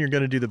be there and you're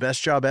going to do the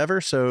best job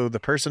ever. So the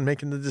person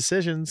making the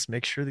decisions,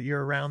 make sure that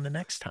you're around the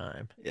next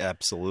time. Yeah,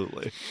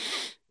 absolutely.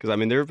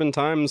 Because there have been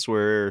times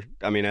where,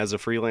 as a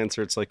freelancer,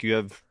 it's like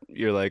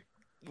you're like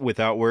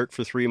without work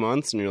for 3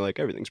 months and you're like,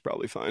 everything's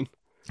probably fine.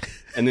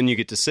 And then you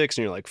get to 6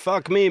 and you're like,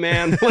 fuck me,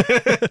 man.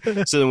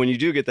 So then when you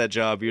do get that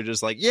job, you're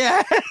just like,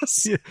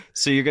 yes. Yeah.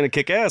 So you're going to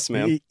kick ass,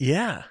 man.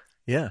 Yeah.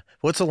 Yeah.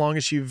 What's the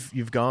longest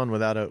you've gone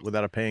without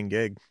a paying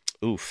gig?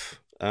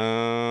 Oof.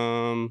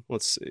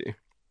 Let's see.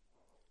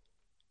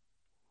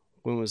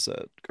 When was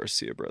that?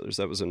 Garcia Brothers.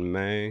 That was in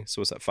May.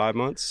 So was that 5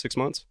 months, 6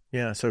 months?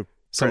 Yeah. So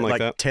something like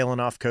that. Tailing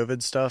off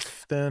COVID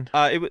stuff then?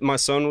 My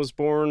son was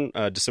born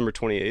December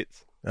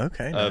 28th.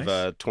 Okay. Nice.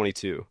 Of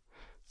 22.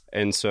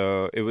 And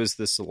so it was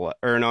this,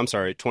 I'm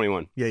sorry,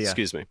 21. Yeah.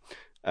 Excuse me.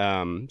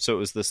 So it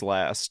was this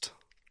last,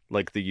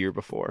 like the year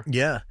before.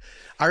 Yeah.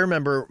 I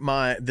remember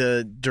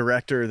the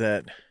director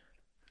that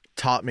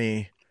taught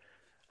me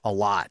a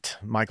lot,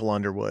 Michael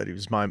Underwood. He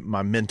was my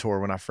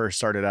mentor when I first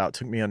started out,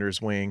 took me under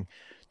his wing,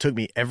 took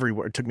me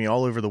everywhere, took me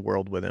all over the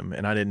world with him,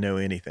 and I didn't know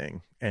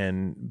anything.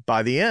 And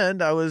by the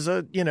end, I was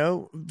a,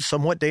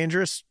 somewhat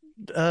dangerous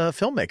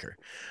filmmaker.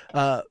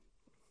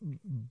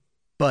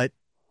 But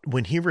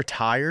when he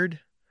retired,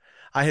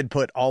 I had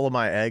put all of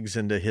my eggs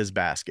into his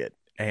basket.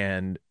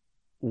 And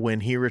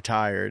when he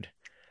retired,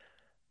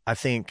 I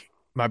think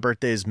my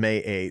birthday is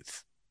May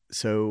 8th.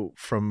 So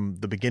from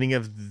the beginning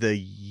of the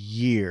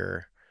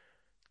year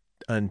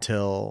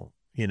until,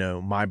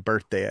 my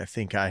birthday, I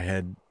think I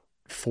had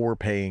 4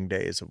 paying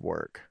days of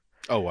work.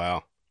 Oh,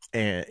 wow.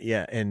 And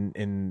yeah.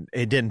 And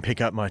it didn't pick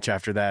up much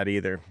after that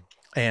either.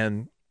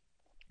 And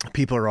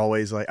people are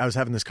always like, I was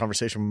having this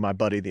conversation with my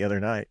buddy the other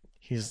night.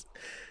 He's,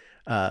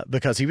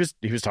 because he was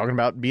talking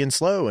about being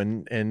slow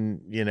and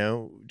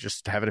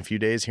just having a few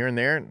days here and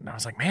there. And I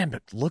was like, man,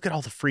 but look at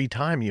all the free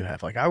time you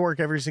have. Like I work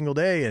every single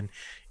day and,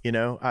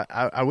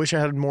 I wish I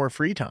had more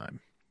free time.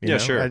 Yeah,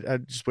 sure. I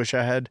just wish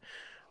I had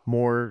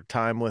more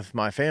time with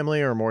my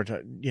family or more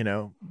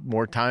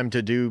time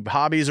to do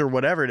hobbies or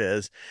whatever it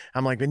is.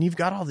 I'm like, man, you've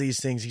got all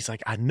these things. He's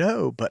like, I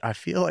know, but I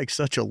feel like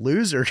such a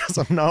loser because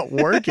I'm not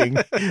working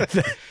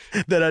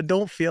that I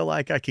don't feel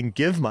like I can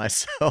give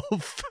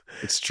myself.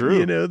 It's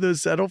true.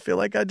 I don't feel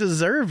like I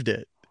deserved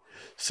it.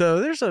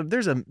 So there's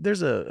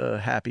a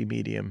happy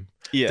medium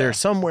there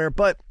somewhere.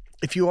 But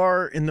if you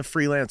are in the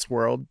freelance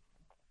world,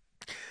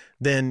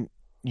 then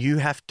you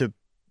have to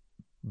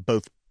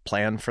both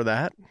plan for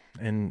that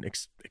and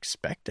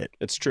expect it.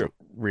 It's true.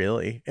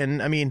 Really.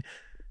 And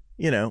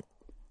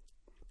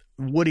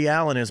Woody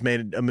Allen has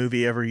made a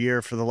movie every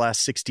year for the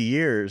last 60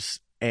 years.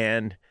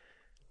 And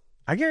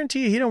I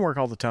guarantee you he don't work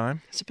all the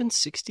time. Has it been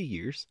 60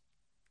 years?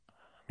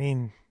 I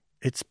mean,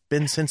 it's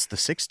been since the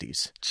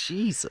 60s.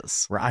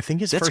 Jesus. I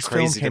think his That's first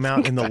film crazy to came out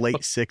think in the about. late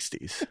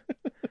 60s.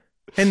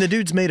 And the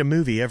dude's made a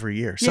movie every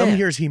year. Some Yeah.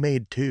 years he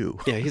made 2.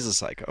 Yeah, he's a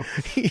psycho.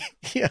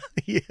 Yeah,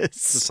 he He's a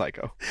is.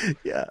 psycho.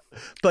 Yeah.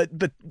 But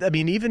I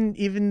mean,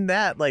 even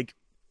that, like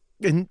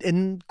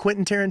in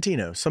Quentin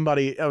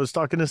Tarantino, I was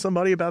talking to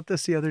somebody about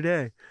this the other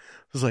day.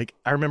 It was like,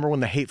 I remember when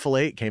The Hateful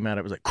Eight came out,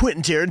 it was like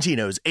Quentin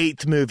Tarantino's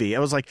 8th movie. I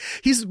was like,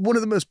 he's one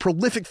of the most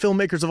prolific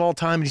filmmakers of all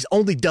time, and he's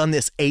only done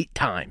this 8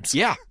 times.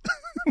 Yeah.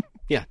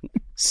 Yeah.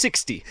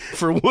 60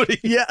 for Woody.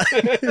 Yeah.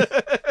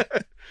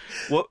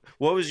 What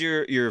was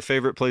your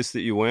favorite place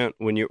that you went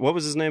when you, what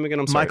was his name again?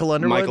 I'm sorry. Michael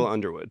Underwood? Michael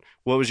Underwood.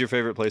 What was your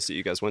favorite place that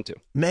you guys went to?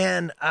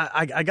 Man,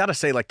 I got to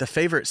say, like, the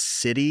favorite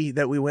city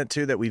that we went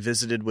to that we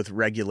visited with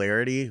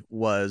regularity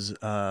was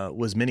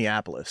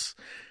Minneapolis.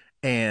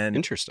 And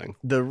Interesting.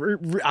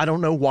 I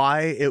don't know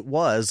why it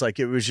was like,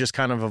 it was just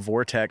kind of a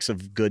vortex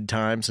of good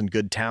times and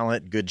good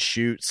talent, good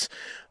shoots.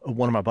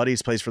 One of my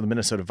buddies plays for the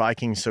Minnesota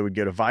Vikings, so we'd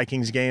go to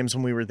Vikings games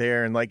when we were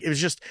there, and like it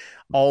was just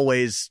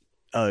always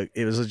a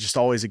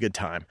good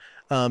time.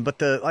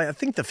 But I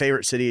think the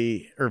favorite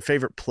city or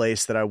favorite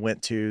place that I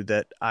went to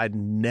that I'd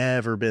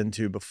never been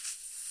to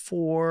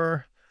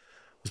before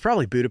was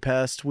probably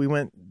Budapest. We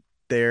went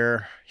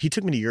there. He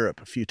took me to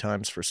Europe a few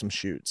times for some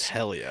shoots.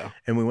 Hell yeah.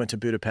 And we went to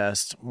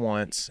Budapest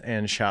once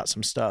and shot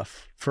some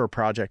stuff for a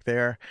project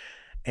there.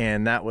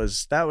 And that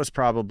was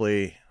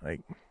probably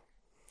like,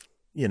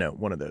 you know,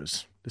 one of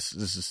those. This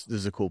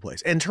is a cool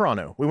place. And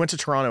Toronto. We went to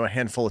Toronto a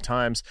handful of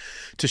times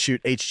to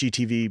shoot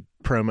HGTV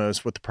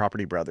promos with the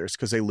Property Brothers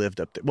because they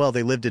lived up there. Well,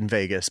 they lived in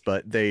Vegas,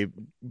 but they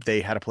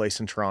had a place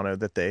in Toronto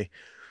that they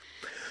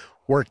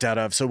worked out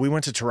of. So we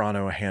went to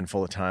Toronto a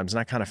handful of times, and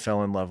I kind of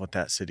fell in love with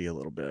that city a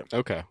little bit.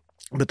 Okay.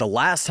 But the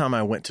last time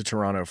I went to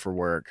Toronto for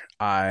work,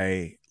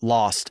 I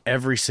lost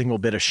every single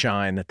bit of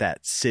shine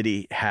that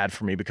city had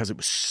for me because it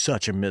was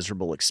such a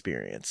miserable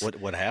experience.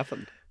 What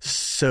happened?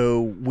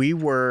 So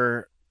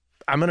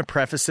I'm going to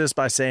preface this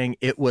by saying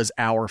it was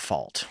our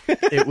fault.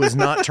 It was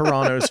not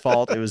Toronto's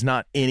fault. It was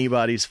not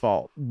anybody's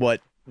fault,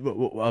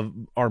 of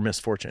our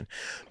misfortune.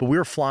 But we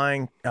were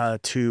flying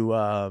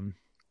to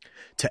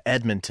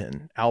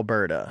Edmonton,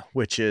 Alberta,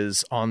 which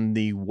is on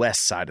the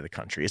west side of the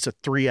country. It's a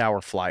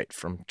 3-hour flight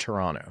from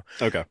Toronto.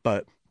 Okay.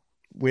 But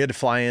we had to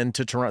fly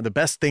into Toronto. The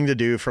best thing to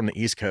do from the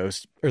East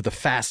Coast, or the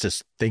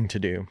fastest thing to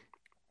do,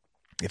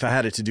 if I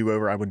had it to do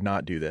over, I would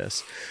not do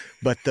this.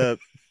 But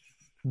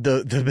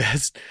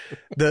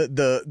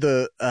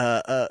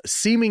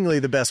seemingly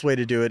the best way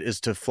to do it is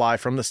to fly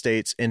from the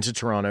States into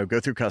Toronto, go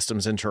through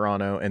customs in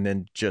Toronto, and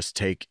then just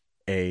take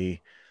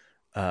a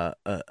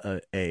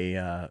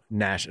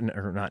national,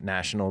 or not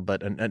national,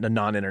 but a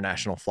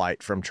non-international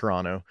flight from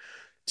Toronto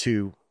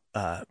to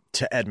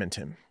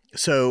Edmonton.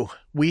 So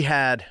we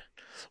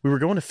were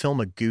going to film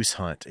a goose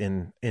hunt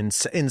in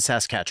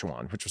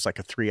Saskatchewan, which was like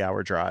a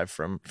 3-hour drive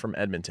from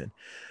Edmonton.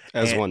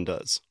 As one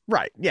does.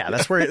 Right. Yeah.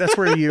 That's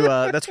where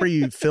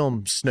you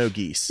film snow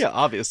geese. Yeah,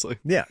 obviously.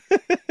 Yeah.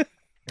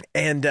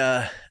 And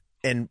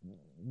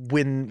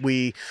when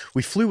we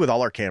flew with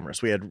all our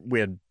cameras, we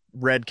had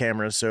Red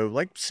cameras. So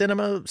like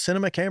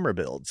cinema camera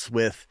builds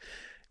with,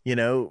 you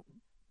know,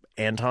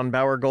 Anton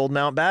Bauer gold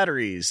mount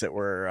batteries that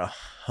were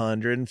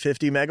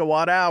 150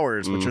 megawatt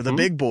hours, which are the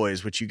big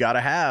boys, which you got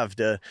to have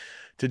to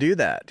do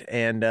that.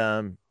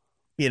 And,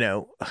 you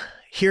know,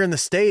 here in the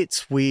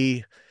States,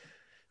 we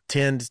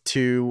tend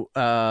to,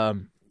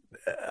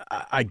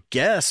 I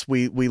guess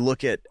we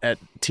look at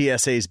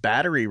TSA's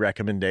battery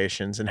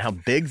recommendations and how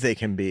big they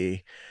can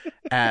be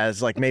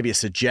as like maybe a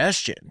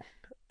suggestion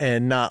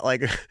and not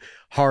like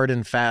hard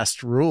and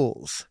fast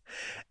rules.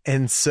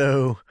 And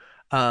so,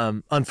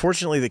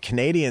 unfortunately, the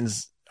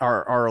Canadians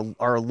are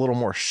a little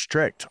more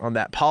strict on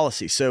that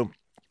policy. So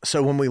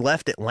when we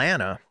left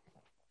Atlanta,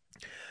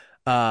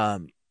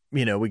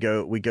 you know, we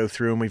go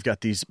through and we've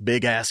got these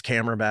big ass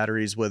camera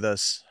batteries with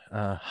us,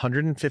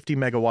 150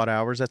 megawatt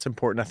hours. That's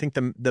important. I think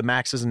the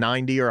max is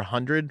 90 or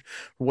 100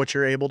 for what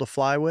you're able to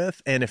fly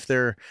with. And if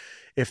they're,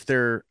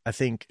 I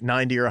think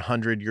 90 or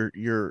 100,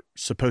 you're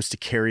supposed to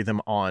carry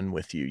them on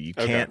with you. You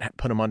can't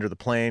put them under the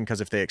plane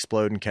because if they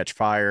explode and catch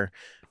fire,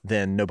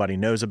 then nobody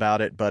knows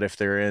about it. But if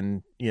they're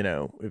in, you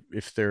know,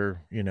 if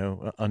they're, you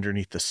know,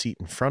 underneath the seat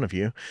in front of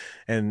you,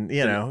 and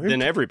you know,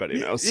 then everybody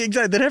knows.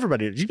 Exactly. Then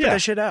everybody, you put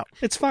that shit out.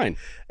 It's fine.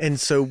 And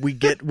so we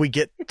get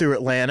through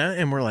Atlanta,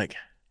 and we're like,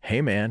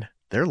 hey man,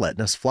 they're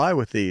letting us fly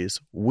with these.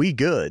 We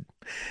good.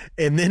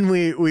 And then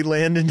we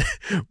land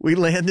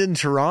in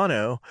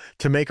Toronto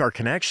to make our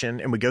connection,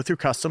 and we go through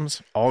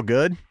customs, all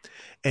good.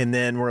 And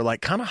then we're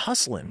like kind of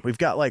hustling.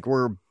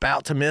 We're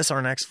about to miss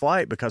our next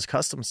flight because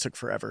customs took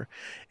forever.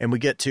 And we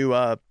get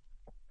to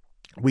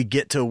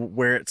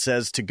where it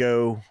says to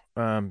go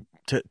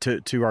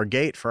to our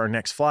gate for our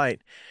next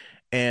flight.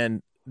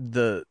 And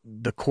the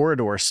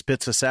corridor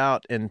spits us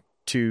out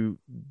into to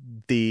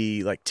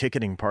the like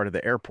ticketing part of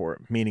the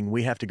airport, meaning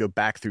we have to go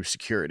back through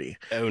security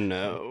Oh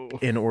no.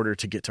 in order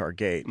to get to our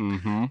gate.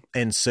 Mm-hmm.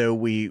 And so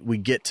we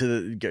get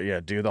to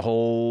do the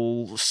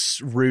whole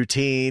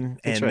routine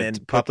and then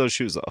pop those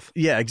shoes off.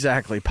 Yeah,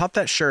 exactly. Pop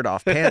that shirt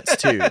off, pants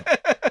too.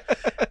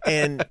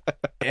 and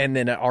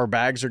then our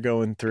bags are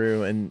going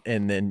through and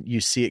then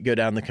you see it go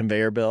down the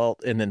conveyor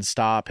belt and then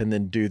stop and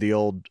then do the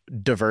old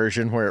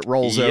diversion where it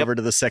rolls Yep. over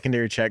to the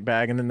secondary check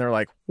bag. And then they're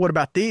like, what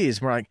about these?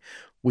 And we're like,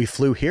 we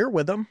flew here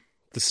with them.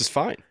 This is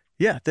fine.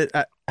 Yeah.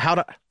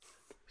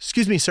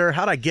 Excuse me, sir,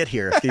 how'd I get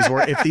here if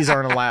these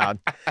aren't allowed?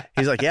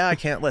 He's like, yeah, I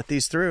can't let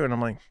these through. And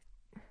I'm like,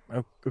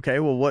 okay,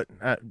 well, what?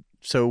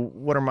 So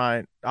what are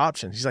my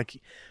options? He's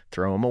like,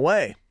 throw them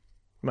away.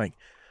 I'm like,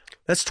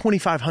 that's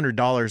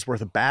 $2,500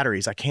 worth of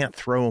batteries. I can't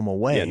throw them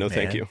away. Yeah, no,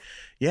 thank you.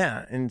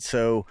 Yeah. And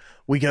so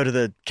we go to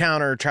the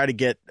counter, try to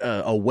get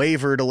a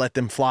waiver to let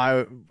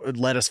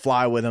us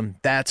fly with them.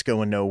 That's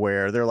going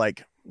nowhere. They're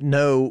like,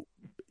 no,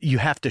 you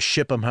have to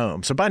ship them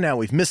home. So by now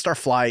we've missed our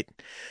flight.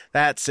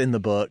 That's in the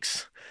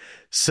books.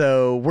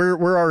 So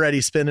we're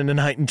already spending a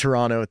night in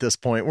Toronto at this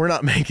point. We're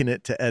not making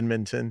it to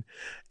Edmonton.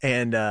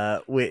 And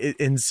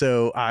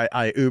so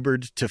I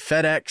Ubered to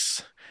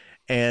FedEx.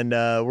 And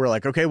we're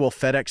like, okay, we'll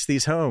FedEx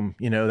these home.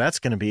 That's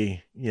going to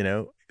be,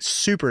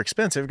 super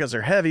expensive because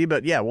they're heavy.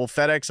 But yeah, we'll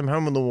FedEx them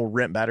home and then we'll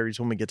rent batteries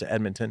when we get to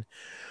Edmonton.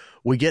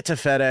 We get to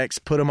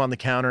FedEx, put them on the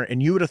counter,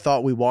 and you would have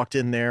thought we walked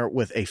in there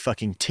with a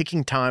fucking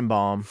ticking time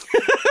bomb.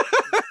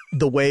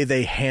 The way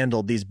they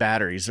handled these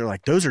batteries, they're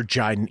like, those are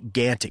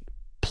gigantic.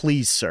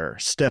 Please, sir,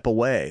 step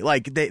away.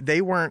 Like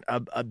they weren't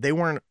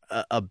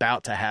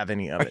about to have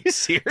any of it. Are you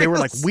serious? They were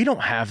like, we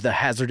don't have the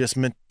hazardous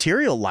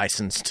material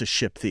license to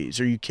ship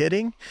these. Are you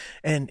kidding?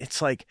 And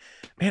it's like,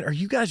 man, are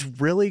you guys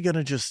really going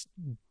to just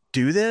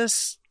do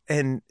this?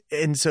 And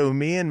so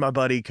me and my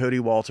buddy, Cody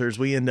Walters,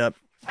 we end up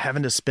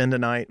having to spend a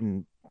night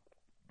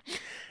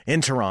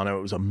in Toronto.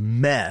 It was a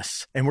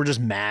mess. And we're just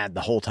mad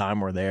the whole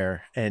time we're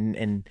there.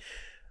 And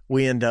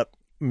we end up,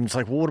 it's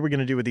like, well, what are we going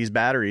to do with these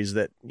batteries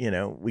that,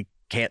 we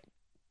can't,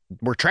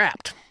 we're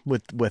trapped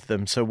with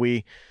them. So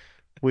we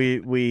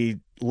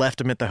left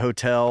them at the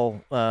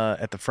hotel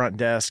at the front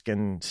desk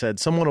and said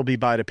someone will be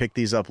by to pick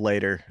these up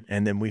later.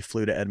 And then we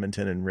flew to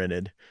Edmonton and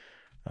rented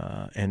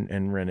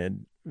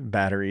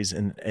batteries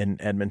in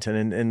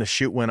Edmonton. And the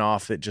shoot went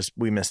off.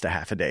 We missed a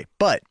half a day.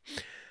 But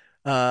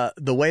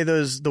the way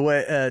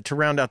to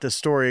round out this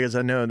story is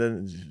I know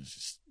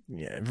that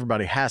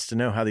everybody has to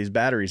know how these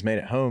batteries made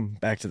it home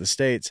back to the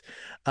States.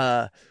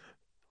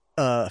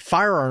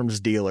 Firearms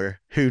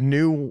dealer who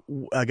knew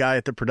a guy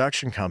at the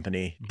production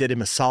company did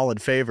him a solid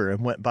favor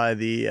and went by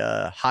the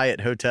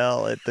Hyatt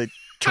Hotel at the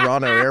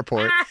Toronto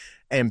airport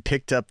and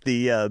picked up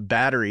the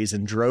batteries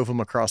and drove them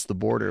across the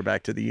border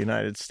back to the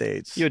United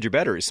States. You had your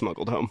batteries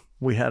smuggled home.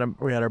 We had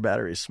our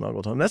batteries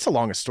smuggled home. That's the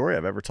longest story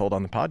I've ever told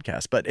on the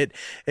podcast. But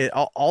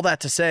all that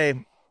to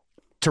say,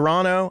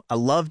 Toronto, I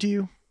loved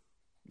you.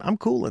 I'm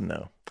cooling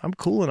though. I'm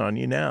cooling on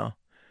you now.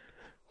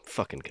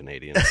 Fucking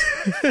Canadians.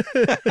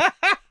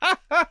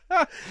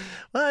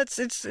 Well,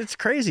 it's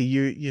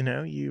crazy.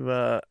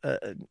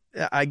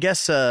 I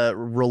guess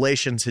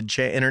relations had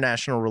changed.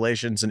 International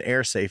relations and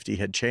air safety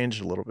had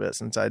changed a little bit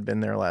since I'd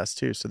been there last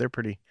too. So they're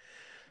pretty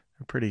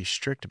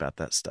strict about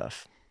that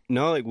stuff.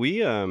 No, like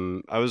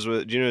I was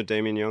with. Do you know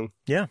Damien Young?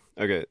 Yeah.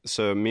 Okay,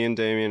 so me and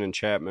Damien and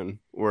Chapman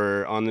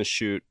were on the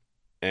shoot,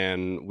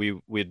 and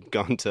we'd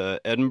gone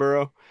to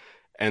Edinburgh,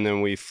 and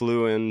then we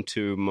flew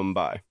into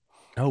Mumbai.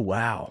 Oh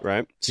wow!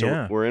 Right. So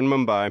yeah. We're in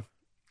Mumbai.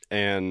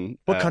 And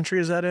what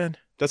country is that in?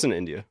 That's in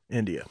India.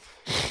 India.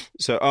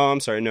 So, I'm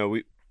sorry. No,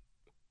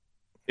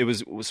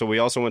 so we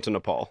also went to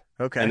Nepal.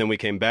 Okay. And then we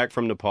came back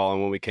from Nepal.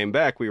 And when we came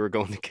back, we were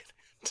going to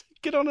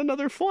get on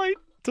another flight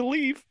to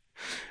leave.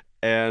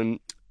 And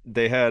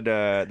they had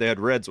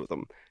Reds with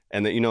them.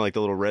 And like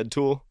the little red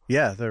tool.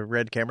 Yeah. The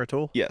red camera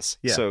tool. Yes.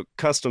 Yeah. So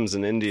customs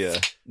in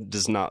India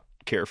does not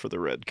care for the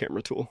red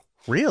camera tool.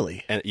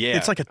 Really? And yeah.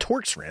 It's like a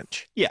Torx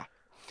wrench. Yeah.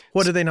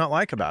 What do they not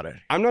like about it?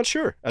 I'm not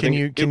sure. Can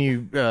you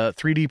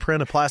 3D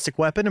print a plastic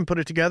weapon and put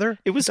it together?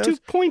 It was too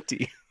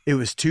pointy. It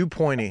was too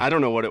pointy. I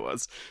don't know what it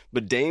was,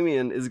 but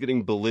Damien is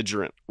getting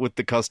belligerent with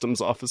the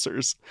customs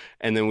officers,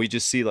 and then we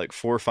just see like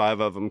 4 or 5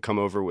 of them come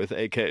over with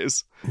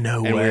AKs.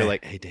 No way. And we're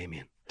like, "Hey,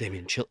 Damien,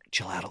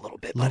 chill out a little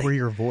bit, buddy. Lower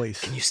your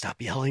voice. Can you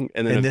stop yelling?"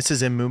 And this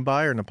is in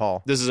Mumbai or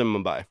Nepal? This is in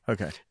Mumbai.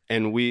 Okay.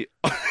 And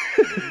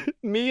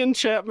me and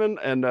Chapman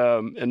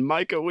and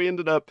Micah, we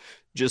ended up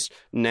just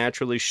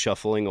naturally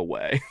shuffling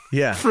away.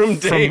 Yeah. from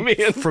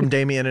Damien. From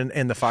Damien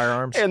and the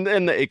firearms. And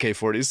the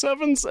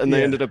AK-47s. And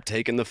they ended up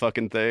taking the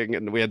fucking thing.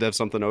 And we had to have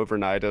something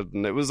overnighted.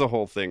 And it was a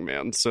whole thing,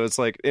 man. So it's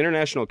like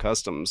international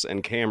customs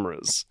and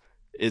cameras.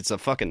 It's a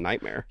fucking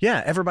nightmare.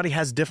 Yeah. Everybody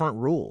has different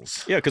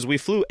rules. Yeah. Because we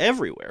flew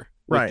everywhere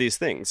with these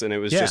things. And it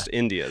was just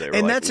India. They were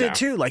and like, that's it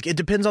too. Like it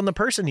depends on the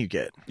person you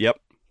get. Yep.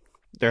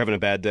 They're having a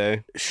bad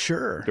day.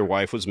 Sure. Their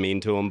wife was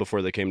mean to them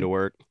before they came to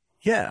work.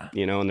 Yeah.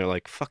 And they're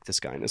like, fuck this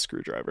guy and his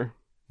screwdriver.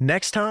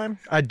 Next time,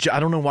 I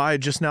don't know why I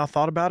just now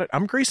thought about it.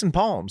 I'm greasing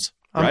palms.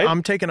 Right?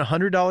 I'm taking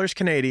 $100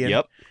 Canadian.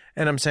 Yep.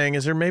 And I'm saying,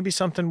 is there maybe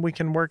something we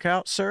can work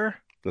out, sir?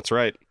 That's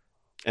right.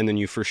 And then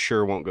you for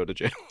sure won't go to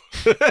jail.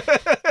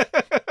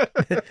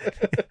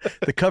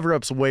 The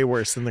cover-up's way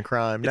worse than the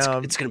crime. It's Now,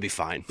 going to be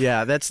fine.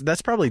 yeah,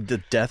 that's probably the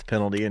death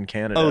penalty in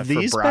Canada. Oh, for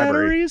these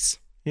bribery. batteries?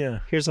 Yeah,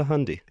 Here's a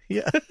hundy.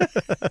 yeah.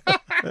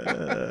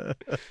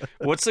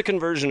 What's the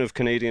conversion of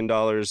Canadian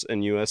dollars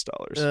and U.S.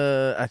 dollars?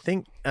 I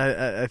think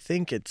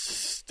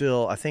it's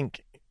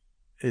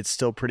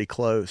still pretty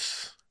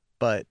close,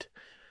 but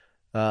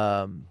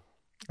I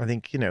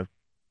think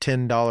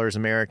 $10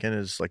 American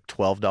is like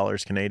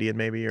 $12 Canadian,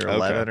 maybe, or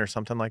 11 or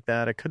something like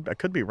that. I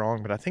could be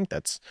wrong, but I think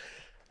that's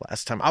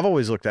last time. I've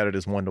always looked at it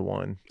as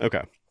 1-to-1.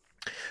 Okay.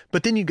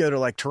 But then you go to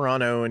like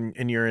Toronto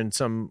and you're in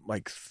some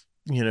like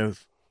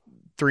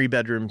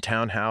 3-bedroom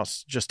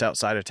townhouse just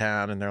outside of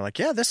town, and they're like,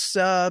 yeah, this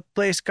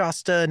place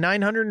cost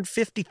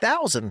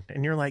 $950,000,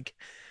 and you're like,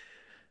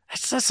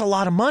 that's a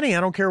lot of money.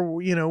 I don't care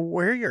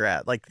where you're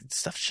at. Like,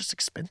 stuff's just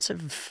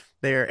expensive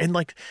there, and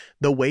like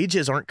the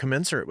wages aren't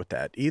commensurate with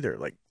that either.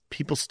 Like,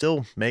 people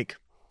still make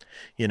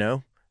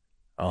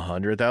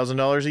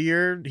 $100,000 a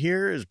year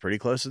here is pretty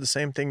close to the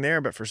same thing there,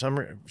 but for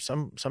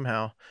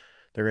somehow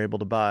they're able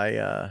to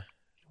buy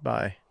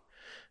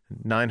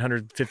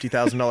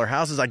 $950,000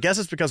 houses. I guess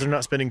it's because they're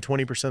not spending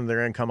 20% of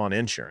their income on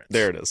insurance.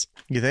 There it is.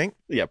 You think?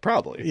 Yeah,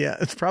 probably. Yeah,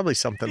 it's probably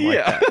something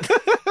like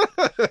that.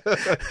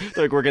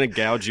 Like, we're going to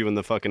gouge you in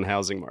the fucking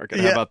housing market.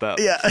 How about that?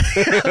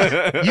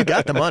 Yeah. You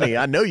got the money.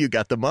 I know you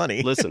got the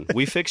money. Listen,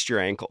 we fixed your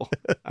ankle.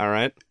 All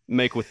right?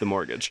 Make with the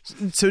mortgage.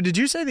 So did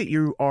you say that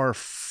you are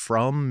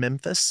from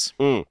Memphis?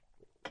 I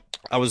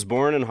was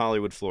born in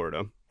Hollywood,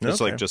 Florida. It's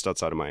Okay. like just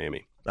outside of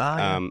Miami.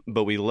 Yeah.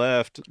 But we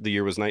left, the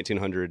year was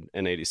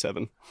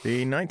 1987.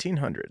 The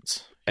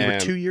 1900s. You were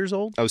And 2 years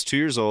old? I was 2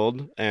 years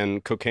old,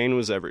 and cocaine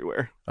was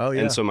everywhere. Oh,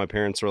 yeah. And so my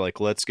parents were like,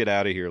 let's get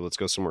out of here. Let's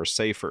go somewhere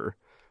safer,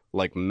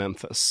 like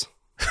Memphis,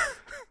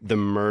 the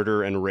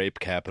murder and rape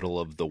capital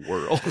of the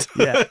world.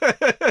 Yeah.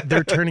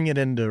 They're turning it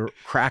into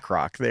crack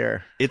rock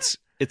there. It's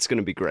going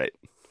to be great.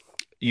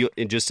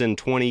 Just in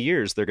 20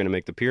 years, they're going to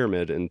make the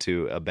pyramid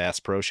into a Bass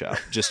Pro Shop.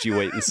 Just you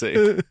wait and see.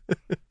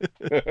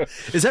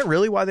 Is that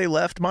really why they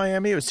left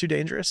Miami? It was too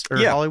dangerous? Or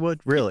Yeah. Hollywood?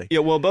 Really? Yeah,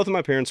 well, both of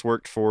my parents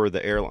worked for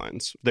the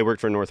airlines. They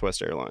worked for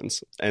Northwest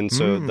Airlines. And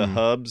so the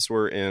hubs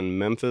were in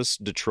Memphis,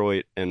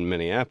 Detroit, and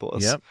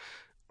Minneapolis. Yep.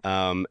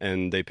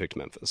 And they picked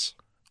Memphis.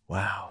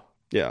 Wow.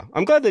 Yeah.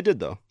 I'm glad they did,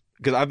 though.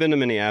 Because I've been to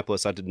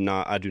Minneapolis. I do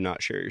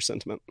not share your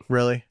sentiment.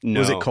 Really?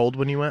 No. Was it cold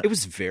when you went? It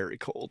was very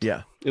cold.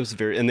 Yeah. It was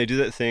and they do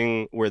that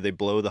thing where they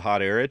blow the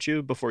hot air at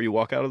you before you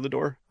walk out of the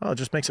door. Oh, it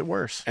just makes it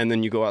worse. And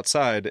then you go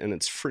outside and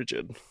it's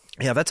frigid.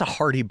 Yeah, that's a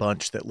hardy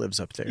bunch that lives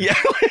up there. Yeah.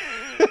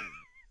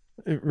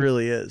 It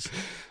really is.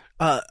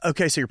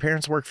 Okay, so your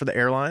parents worked for the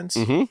airlines?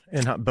 Mhm.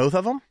 And both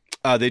of them?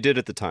 They did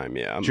at the time,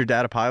 yeah. Is your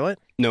dad a pilot?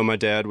 No, my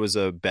dad was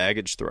a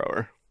baggage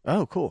thrower.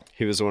 Oh, cool.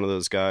 He was one of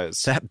those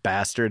guys. That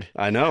bastard.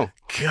 I know.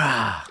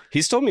 God.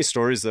 He's told me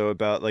stories though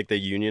about like they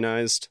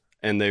unionized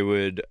and they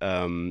would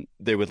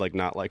like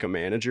not like a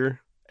manager,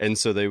 and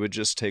so they would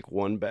just take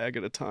one bag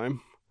at a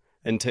time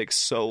and take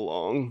so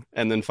long,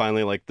 and then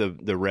finally like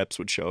the reps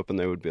would show up and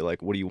they would be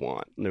like, "What do you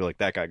want?" And they're like,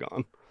 "That guy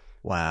gone,"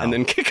 Wow. and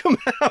then kick him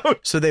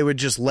out. So they would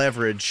just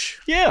leverage.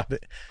 Yeah.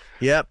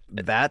 Yep,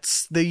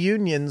 that's the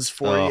unions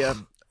for Ugh.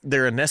 you.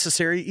 They're a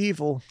necessary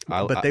evil,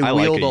 but they I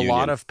like wield a a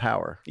lot union. of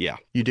power. Yeah,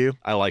 You do?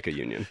 I like a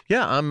union.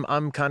 Yeah,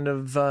 I'm kind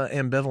of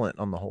ambivalent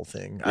on the whole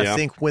thing. I Yeah.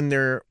 think when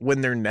they're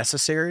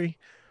necessary,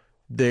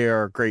 they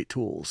are great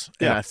tools.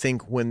 And Yeah. I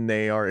think when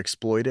they are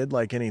exploited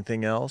like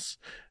anything else,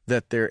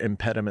 that they're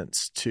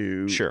impediments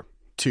to Sure.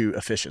 to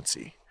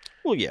efficiency.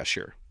 Well, yeah,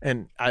 sure.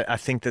 And I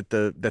think that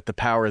the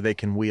power they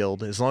can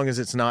wield, as long as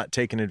it's not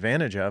taken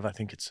advantage of, I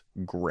think it's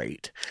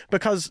great,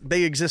 because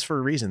they exist for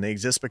a reason. They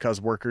exist because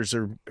workers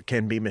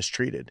can be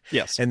mistreated.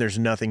 Yes. And there's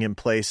nothing in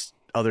place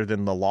other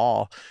than the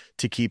law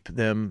to keep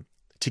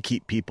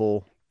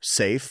people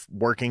safe,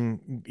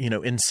 working,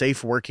 in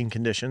safe working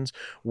conditions,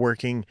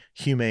 working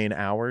humane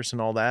hours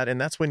and all that.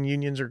 And that's when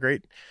unions are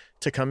great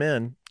to come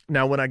in.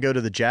 Now, when I go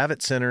to the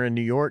Javits Center in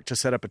New York to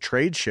set up a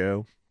trade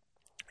show,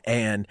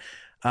 and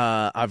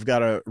I've got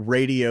to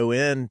radio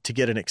in to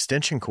get an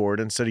extension cord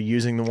instead of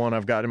using the one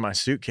I've got in my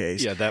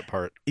suitcase. Yeah, that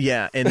part.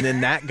 Yeah. And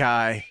then that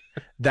guy,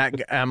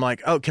 I'm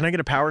like, oh, can I get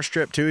a power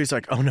strip too? He's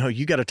like, oh no,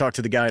 you got to talk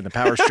to the guy in the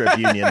power strip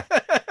union.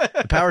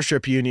 The power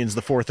strip union's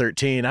the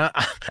 413.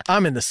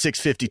 I'm in the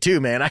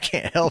 652, man. I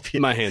can't help you.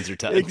 My hands are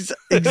tied.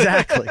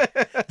 Exactly.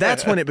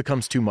 That's when it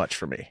becomes too much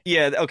for me.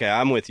 Yeah, okay,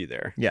 I'm with you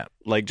there. Yeah.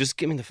 Like, just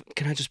give me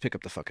can I just pick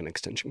up the fucking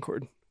extension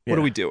cord? Yeah. What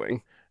are we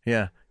doing?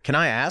 Yeah. Can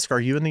I ask,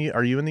 are you in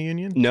the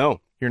union? No.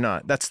 You're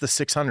not. That's the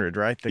 600,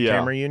 right? The Yeah.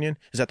 camera union.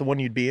 Is that the one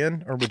you'd be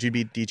in, or would you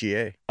be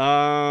DGA?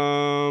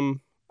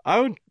 I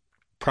would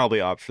probably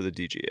opt for the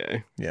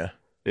DGA. Yeah.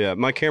 Yeah,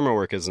 my camera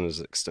work isn't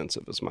as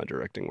extensive as my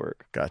directing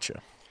work.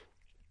 Gotcha.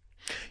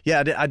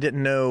 Yeah, I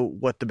didn't know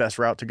what the best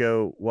route to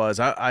go was.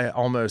 I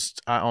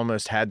almost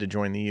had to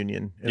join the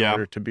union in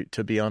order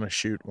to be on a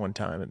shoot one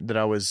time that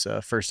I was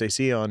first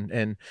AC on,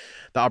 and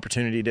the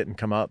opportunity didn't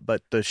come up,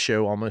 but the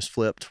show almost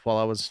flipped while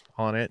I was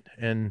on it,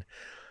 and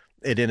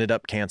it ended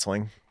up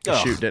canceling. The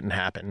shoot didn't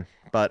happen,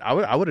 but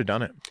I would have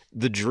done it.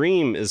 The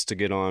dream is to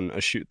get on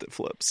a shoot that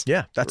flips.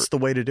 Yeah, that's the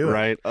way to do it.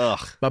 Right?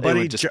 Ugh, My buddy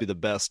it would just be the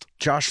best.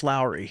 Josh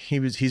Lowry,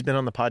 he's been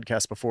on the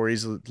podcast before.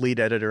 He's the lead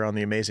editor on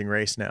The Amazing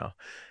Race now.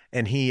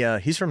 And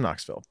he's from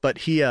Knoxville, but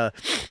he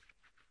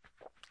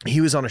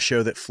was on a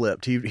show that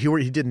flipped.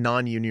 He did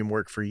non-union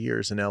work for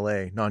years in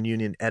LA,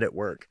 non-union edit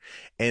work.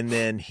 And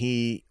then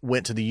he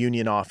went to the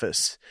union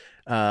office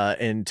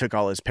and took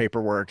all his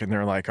paperwork, and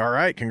they're like, all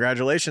right,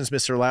 congratulations,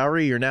 Mr.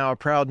 Lowry. You're now a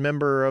proud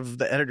member of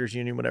the editors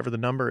union, whatever the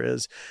number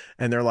is.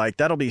 And they're like,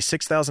 that'll be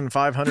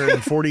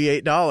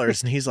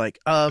 $6,548. And he's like,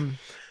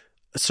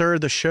 sir,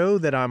 the show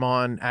that I'm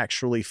on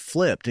actually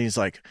flipped. And he's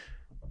like,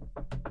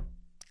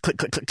 click,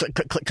 click, click, click,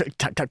 click, click, click,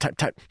 type, type, type,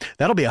 type.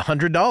 That'll be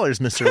 $100,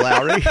 Mr.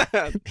 Lowry.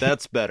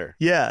 That's better.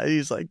 Yeah.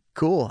 He's like,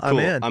 cool. I'm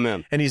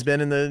in. And he's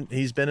been in the,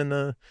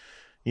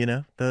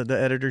 the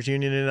editors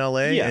union in LA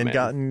and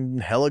gotten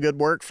hella good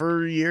work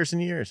for years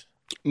and years.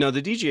 No,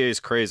 the DGA is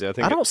crazy. I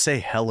don't say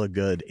hella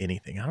good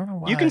anything. I don't know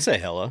why. You can say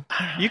hella.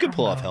 You can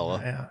pull off hella.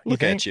 Yeah.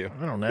 Look at you.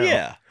 I don't know.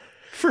 Yeah.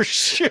 For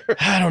sure.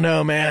 I don't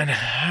know, man.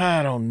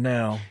 I don't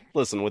know.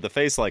 Listen, with a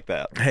face like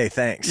that. Hey,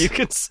 thanks. You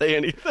can say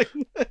anything.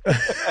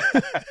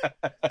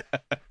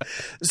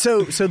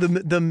 So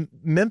the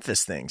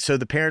Memphis thing. So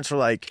the parents were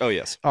like, oh,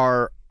 yes.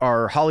 Our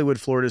Hollywood,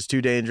 Florida is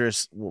too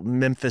dangerous. Well,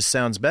 Memphis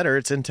sounds better.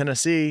 It's in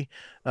Tennessee.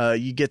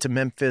 You get to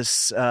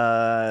Memphis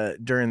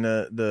during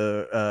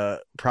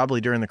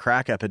probably during the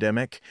crack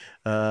epidemic,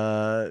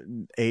 80s,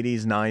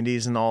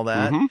 90s, and all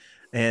that. Mm-hmm.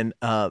 And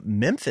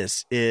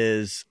Memphis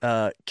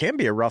can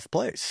be a rough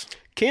place.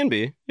 Can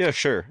be. Yeah,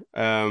 sure.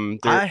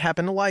 I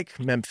happen to like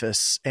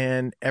Memphis,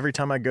 and every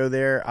time I go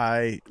there,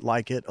 I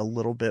like it a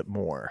little bit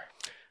more.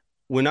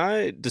 When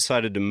I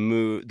decided to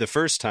move the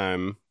first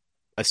time,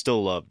 I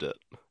still loved it.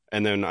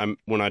 And then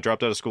when I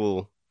dropped out of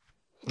school,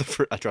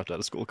 I dropped out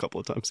of school a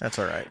couple of times. That's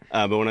all right.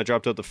 But when I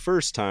dropped out the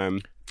first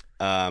time,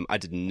 I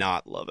did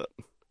not love it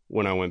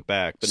when I went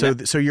back.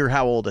 But so you're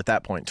how old at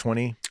that point?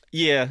 20?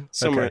 Yeah,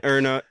 somewhere, okay.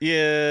 Or no,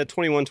 yeah,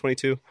 21,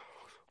 22,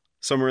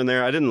 somewhere in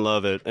there. I didn't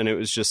love it, and it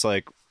was just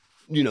like,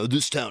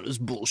 this town is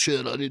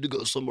bullshit. I need to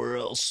go somewhere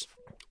else.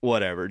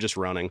 Whatever, just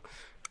running.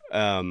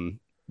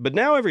 But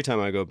now every time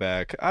I go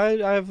back, I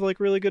have like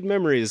really good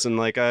memories, and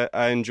like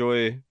I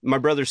enjoy. My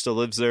brother still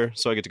lives there,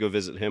 so I get to go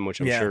visit him, which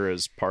I'm sure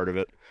is part of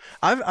it.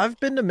 I've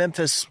been to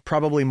Memphis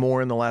probably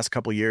more in the last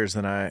couple of years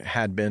than I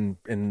had been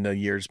in the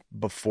years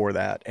before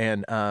that,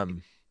 and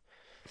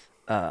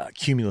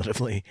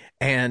cumulatively,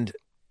 and.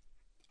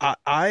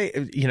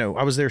 I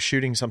was there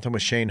shooting something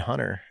with Shane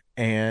Hunter,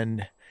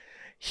 and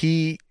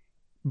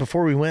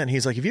before we went,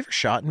 he's like, have you ever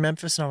shot in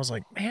Memphis? And I was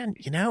like, man,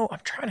 I'm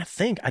trying to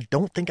think. I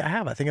don't think I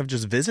have. I think I've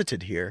just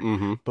visited here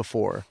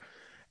before.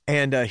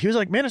 And he was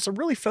like, man, it's a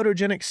really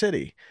photogenic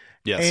city.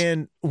 Yes.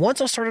 And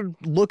once I started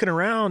looking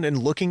around and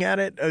looking at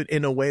it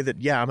in a way that,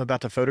 I'm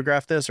about to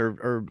photograph this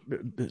or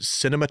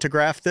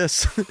cinematograph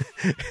this,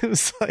 it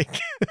was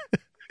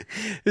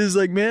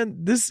like,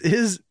 man, this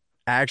is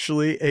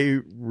actually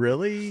a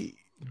really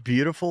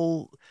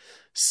beautiful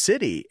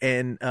city,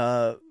 and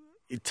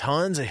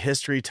tons of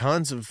history,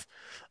 tons of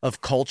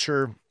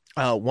culture.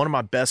 One of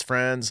my best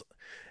friends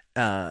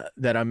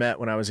that I met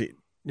when I was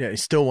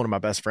he's still one of my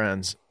best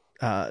friends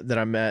that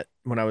I met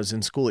when I was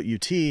in school at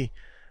UT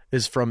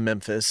is from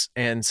Memphis,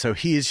 and so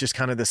he is just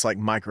kind of this like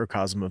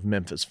microcosm of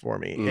Memphis for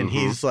me. And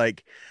he's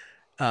like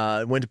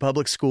went to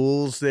public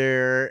schools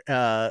there,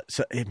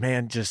 so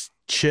man, just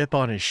chip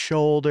on his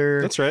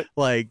shoulder. That's right.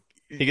 Like,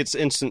 he gets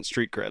instant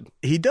street cred.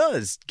 He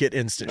does get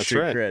instant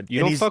street cred.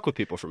 You don't fuck with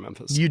people from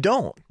Memphis. You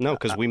don't. No,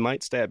 because we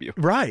might stab you.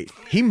 Right.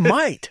 He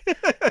might.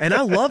 And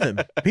I love him.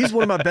 He's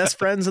one of my best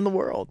friends in the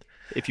world.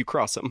 If you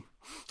cross him.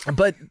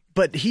 But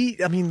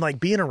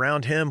like being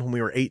around him when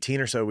we were 18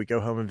 or so, we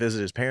go home and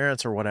visit his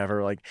parents or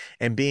whatever, like,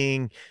 and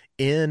being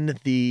in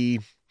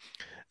the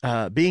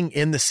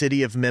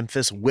city of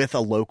Memphis with a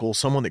local,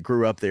 someone that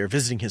grew up there,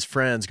 visiting his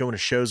friends, going to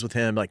shows with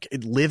him, like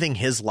living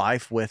his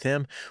life with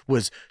him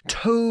was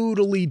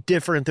totally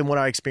different than what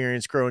I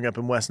experienced growing up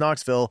in West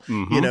Knoxville,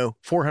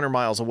 400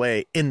 miles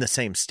away in the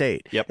same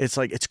state. Yep. It's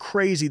like, it's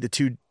crazy the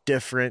two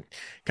different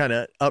kind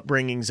of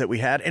upbringings that we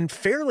had and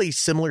fairly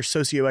similar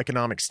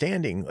socioeconomic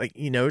standing. Like,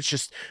 it's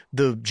just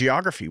the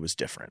geography was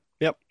different.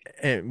 Yep.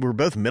 And we're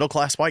both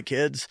middle-class white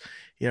kids,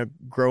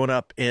 growing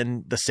up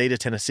in the state of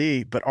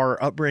Tennessee, but our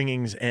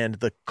upbringings and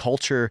the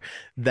culture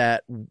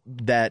that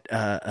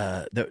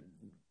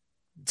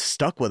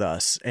stuck with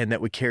us and that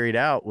we carried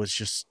out was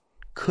just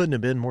couldn't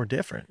have been more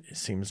different, it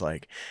seems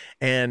like.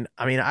 And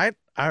I mean, I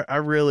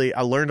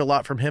learned a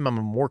lot from him. I'm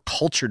a more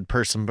cultured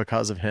person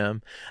because of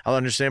him. I'll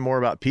understand more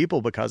about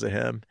people because of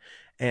him.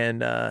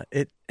 And I've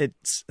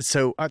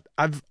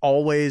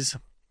always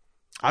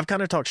I've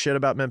kind of talked shit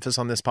about Memphis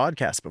on this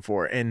podcast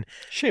before, and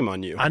Shame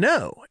on you. I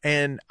know.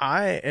 And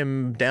I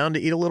am down to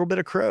eat a little bit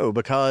of crow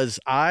because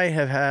I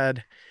have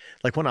had,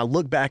 like, when I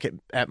look back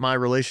at my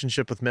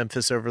relationship with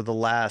Memphis over the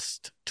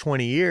last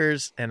 20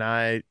 years, and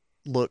I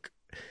look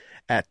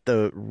at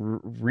the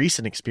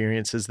recent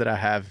experiences that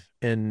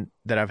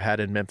I've had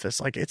in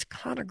Memphis, like, it's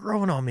kind of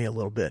growing on me a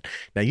little bit.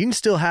 Now, you can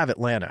still have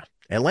Atlanta.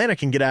 Atlanta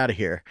can get out of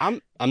here.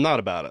 I'm not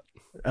about it.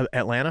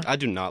 Atlanta? I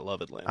do not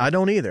love Atlanta. I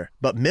don't either.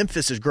 But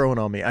Memphis is growing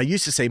on me. I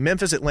used to say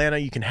Memphis, Atlanta,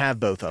 you can have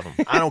both of them.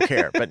 I don't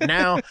care. But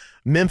now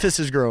Memphis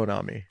is growing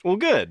on me. Well,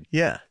 good.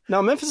 Yeah.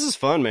 No, Memphis is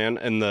fun, man.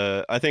 And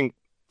I think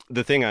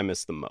the thing I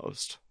miss the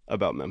most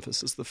about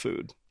Memphis is the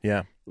food.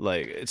 Yeah.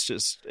 Like,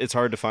 it's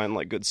hard to find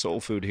like good soul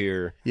food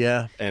here.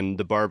 Yeah. And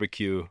the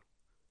barbecue,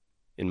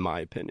 in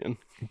my opinion,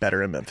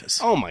 better in Memphis.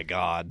 oh my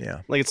God.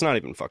 Yeah. Like, it's not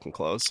even fucking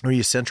close. Are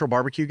you a Central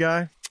barbecue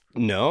guy?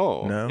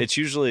 No. It's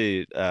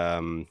usually,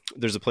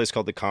 there's a place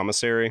called the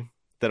Commissary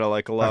that I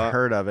like a lot. I've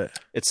heard of it.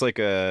 It's like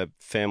a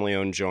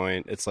family-owned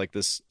joint. It's like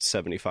this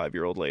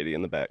 75-year-old lady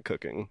in the back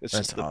cooking. It's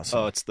That's just awesome.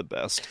 Oh, it's the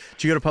best.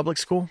 Did you go to public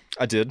school?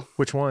 I did.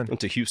 Which one? Went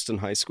to Houston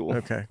High School.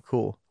 Okay,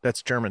 cool.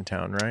 That's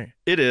Germantown, right?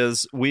 It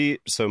is.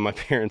 So my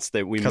parents,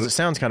 Because it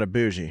sounds kind of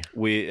bougie.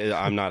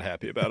 I'm not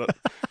happy about it.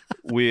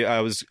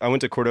 I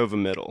went to Cordova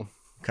Middle.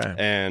 Okay.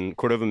 And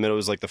Cordova Middle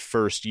was like the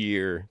first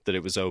year that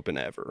it was open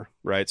ever,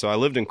 right? So I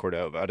lived in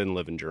Cordova. I didn't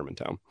live in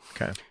Germantown.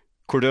 Okay.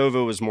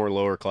 Cordova was more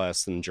lower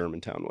class than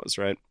Germantown was,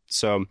 right?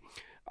 So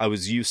I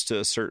was used to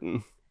a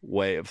certain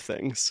way of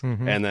things.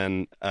 Mhm. And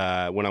then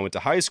when I went to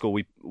high school,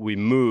 we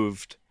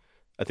moved,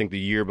 I think the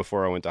year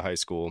before I went to high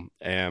school,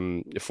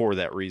 and for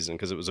that reason,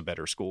 because it was a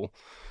better school.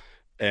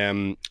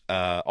 And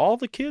all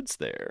the kids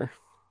there,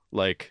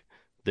 like,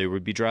 they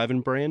would be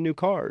driving brand new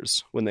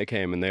cars when they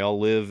came, and they all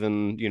live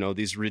in,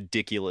 these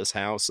ridiculous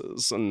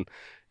houses. And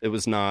it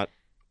was not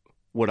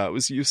what I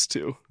was used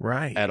to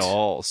Right. at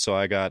all. So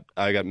I got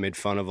made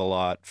fun of a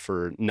lot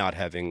for not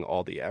having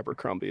all the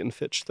Abercrombie and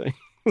Fitch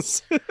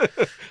things. I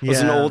was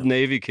an Yeah. old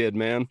Navy kid,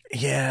 man.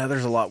 Yeah,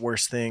 there's a lot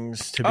worse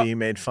things to be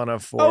made fun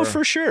of for. Oh,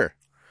 for sure.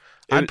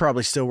 I'd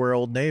probably still wear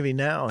Old Navy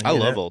now. I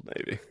love Old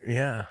Navy.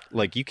 Yeah.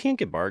 Like, you can't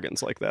get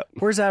bargains like that.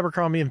 Where's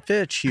Abercrombie and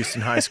Fitch,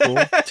 Houston High School?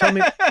 tell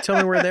me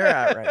where they're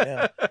at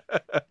right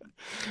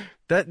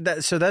now.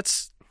 So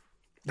that's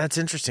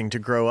interesting to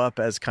grow up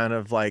as kind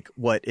of like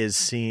what is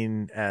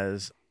seen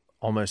as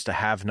almost a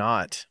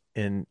have-not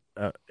in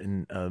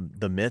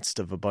the midst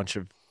of a bunch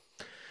of,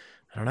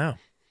 I don't know.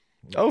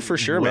 Oh, for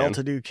sure, man.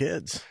 Well-to-do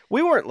kids.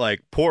 We weren't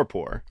like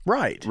poor,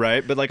 Right.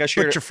 right? But like I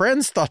shared But your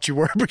friends thought you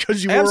were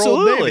because you wore Old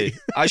absolutely. Navy.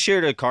 I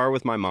shared a car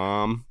with my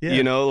mom. Yeah.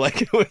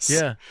 Like, it was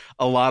Yeah.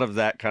 a lot of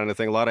that kind of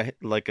thing. A lot of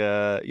like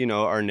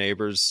our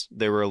neighbors,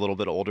 they were a little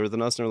bit older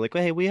than us, and they were like,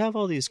 "Hey, we have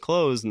all these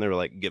clothes," and they were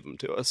like, "Give them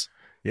to us.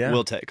 Yeah.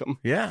 We'll take them."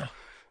 Yeah.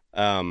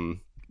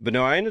 But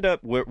no, I ended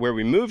up where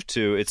we moved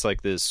to. It's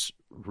like this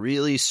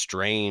really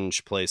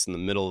strange place in the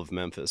middle of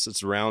Memphis.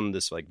 It's around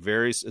this like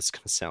it's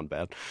going to sound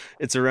bad.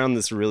 It's around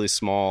this really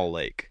small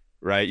lake,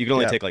 right? You can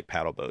only Yeah. take like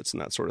paddle boats and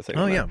that sort of thing.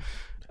 Oh, on yeah.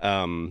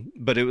 that.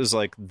 But it was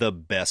like the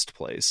best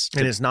place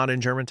And it's not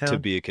in Germantown? to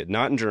be a kid.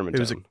 Not in Germantown. It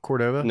was at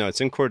Cordova? No,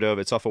 it's in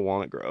Cordova. It's off of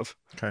Walnut Grove.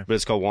 Okay. But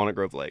it's called Walnut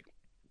Grove Lake.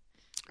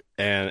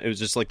 And it was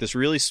just like this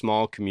really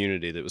small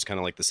community that was kind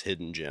of like this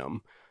hidden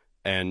gem.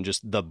 And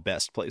just the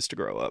best place to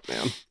grow up,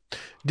 man.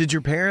 Did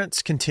your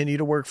parents continue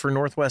to work for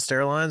Northwest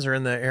Airlines or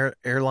in the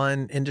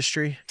airline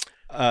industry?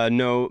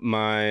 No,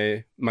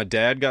 my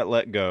dad got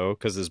let go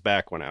because his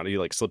back went out. He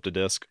like slipped a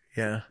disc.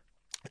 Yeah.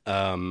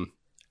 And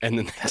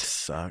then That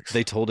sucks.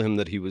 they told him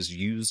that he was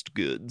used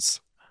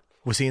goods.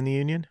 Was he in the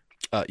union?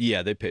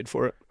 Yeah, they paid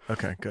for it.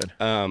 Okay, good.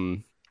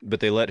 But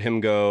they let him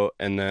go.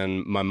 And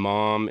then my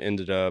mom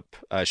ended up,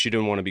 she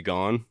didn't want to be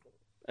gone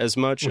as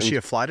much. Was she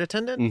a flight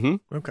attendant?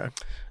 Mm-hmm. Okay.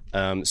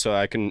 So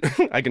I can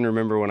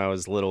remember when I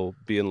was little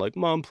being like,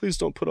 "Mom, please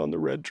don't put on the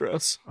red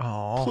dress,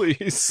 Oh,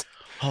 please."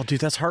 oh, dude,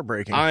 that's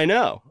heartbreaking. I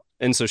know.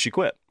 And so she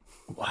quit.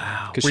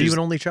 Wow. 'Cause Were you she's- an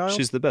only child?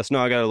 She's the best. No,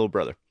 I got a little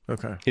brother.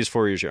 Okay. He's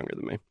 4 years younger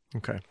than me.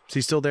 Okay. Is he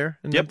still there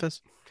in Yep.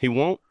 Memphis? He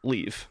won't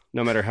leave,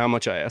 no matter how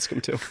much I ask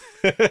him to.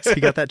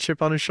 He got that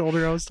chip on his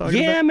shoulder I was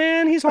talking Yeah, about?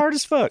 man, he's hard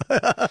as fuck.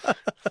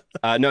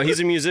 No, he's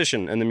a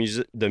musician, and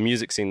the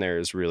music scene there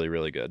is really,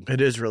 really good.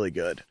 It is really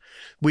good.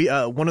 We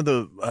one of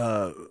the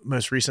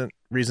most recent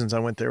reasons I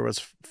went there was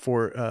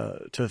for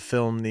to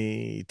film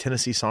the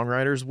Tennessee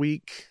Songwriters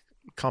Week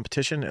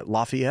competition at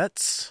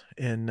Lafayette's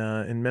in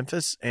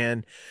Memphis,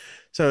 and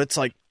so it's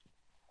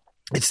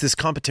this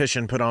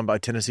competition put on by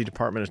Tennessee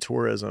Department of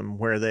Tourism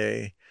where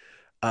they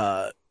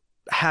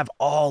have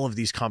all of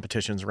these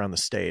competitions around the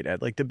state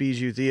at like the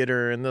Bijou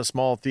Theater and the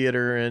Small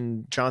Theater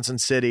in Johnson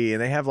City.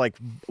 And they have like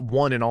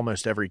one in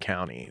almost every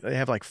county. They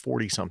have like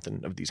 40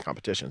 something of these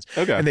competitions.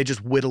 Okay. And they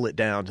just whittle it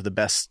down to the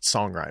best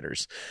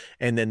songwriters.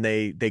 And then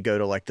they go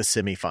to like the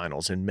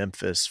semifinals in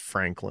Memphis,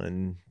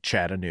 Franklin,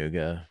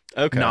 Chattanooga,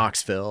 Okay.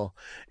 Knoxville.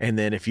 And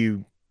then if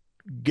you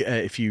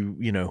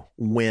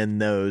win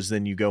those,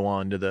 then you go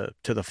on to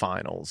the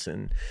finals.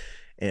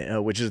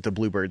 which is at the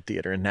Bluebird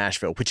Theater in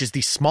Nashville, which is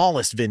the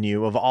smallest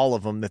venue of all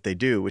of them that they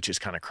do, which is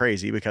kind of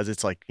crazy because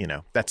it's like,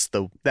 that's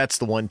the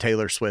one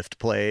Taylor Swift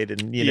played,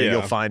 and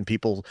you'll find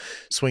people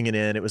swinging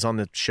in. It was on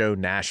the show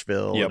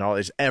Nashville and all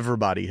this.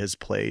 Everybody has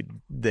played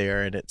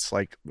there, and it's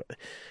like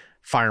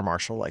fire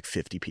marshal, like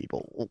 50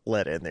 people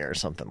let in there or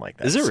something like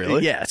that. Is it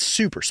really? Yeah, it's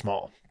super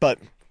small. But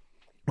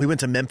we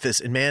went to Memphis,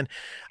 and man,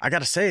 I got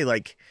to say,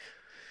 like,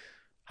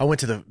 I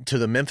went to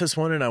the Memphis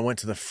one and I went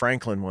to the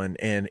Franklin one,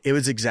 and it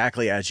was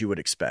exactly as you would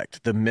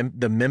expect. The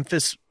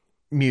Memphis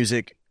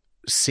music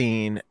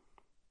scene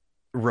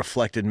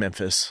reflected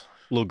Memphis.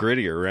 A little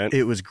grittier, right?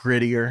 It was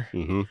grittier.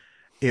 Mm-hmm.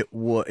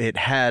 It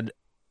had,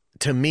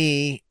 to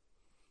me,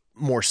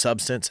 more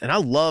substance. And I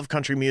love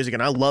country music,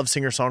 and I love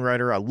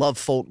singer-songwriter. I love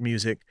folk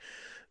music.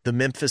 The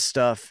Memphis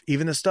stuff,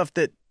 even the stuff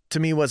that to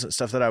me wasn't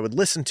stuff that I would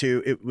listen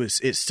to.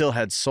 It still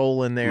had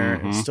soul in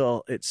there.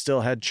 Mm-hmm. It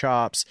still had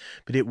chops,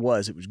 but it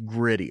was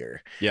grittier.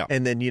 Yeah.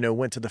 And then,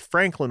 went to the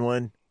Franklin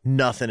one,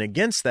 nothing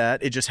against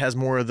that. It just has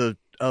more of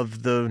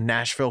the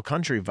Nashville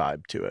country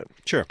vibe to it.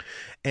 Sure.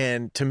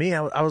 And to me,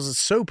 I was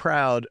so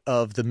proud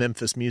of the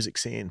Memphis music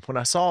scene when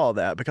I saw all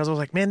that, because I was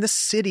like, man, this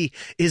city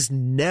is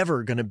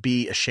never going to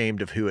be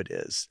ashamed of who it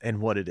is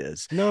and what it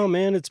is. No,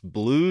 man, it's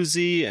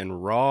bluesy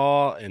and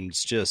raw, and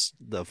it's just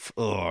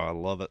I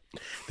love it.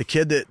 The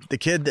kid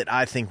that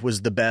I think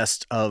was the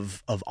best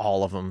of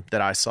all of them that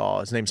I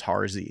saw, his name's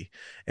Harzy,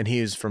 and he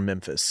is from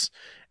Memphis.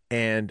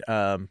 And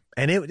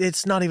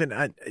it's not even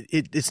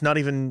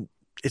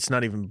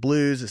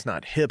blues. It's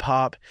not hip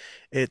hop.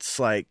 It's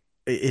like,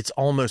 it's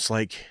almost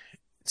like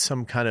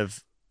some kind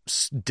of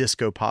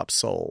disco pop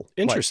soul.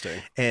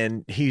 Interesting.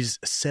 And he's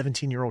a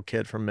 17-year-old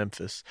kid from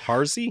Memphis.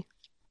 Harzy?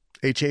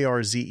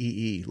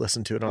 Harzee.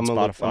 Listen to it on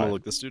Spotify. I'm going to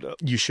look this dude up.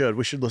 You should.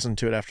 We should listen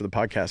to it after the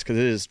podcast, because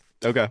it is.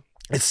 Okay.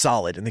 It's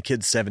solid. And the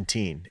kid's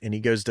 17, and he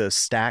goes to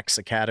Stax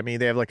Academy.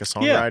 They have like a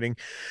songwriting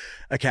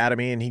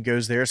academy, and he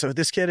goes there. So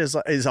this kid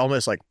is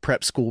almost like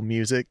prep school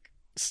music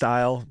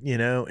style,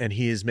 and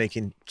he is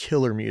making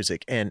killer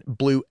music and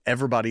blew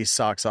everybody's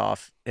socks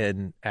off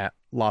at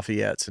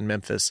Lafayette's in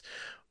Memphis.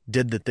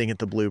 Did the thing at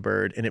the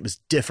Bluebird, and it was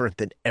different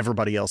than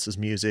everybody else's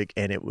music.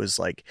 And it was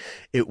like,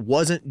 it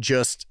wasn't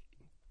just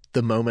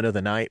the moment of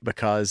the night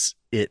because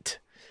it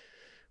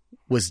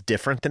was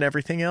different than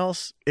everything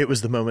else. It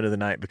was the moment of the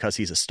night because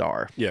he's a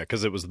star. Yeah,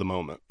 because it was the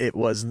moment. It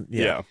was,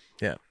 yeah,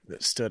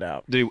 it stood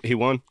out. He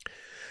won?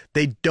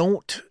 They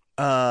don't,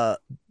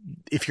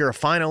 if you're a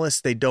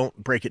finalist, they don't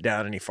break it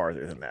down any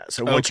farther than that.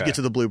 So once you get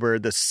to the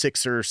Bluebird, the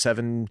 6 or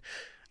 7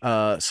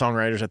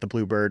 songwriters at the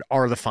Bluebird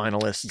are the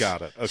finalists.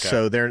 Got it. Okay.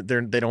 So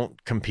they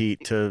don't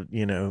compete to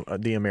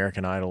the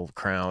American Idol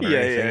crown or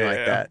anything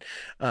like that.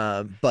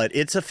 But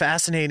it's a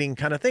fascinating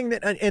kind of thing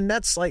and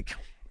that's like,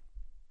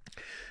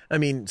 I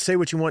mean, say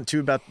what you want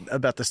to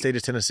about the state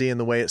of Tennessee and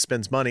the way it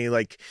spends money.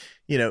 Like,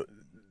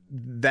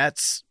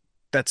 that's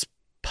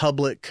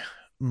public.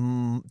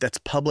 That's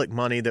public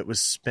money that was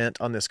spent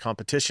on this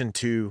competition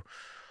to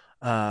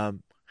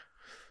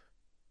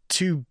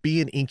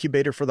be an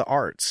incubator for the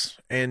arts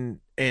and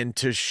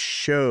to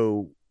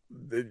show,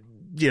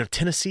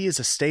 Tennessee is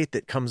a state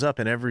that comes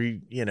up in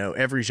every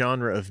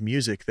genre of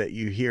music that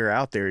you hear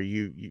out there.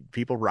 You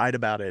people write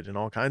about it in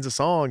all kinds of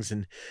songs,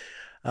 and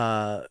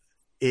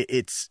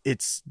it's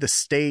the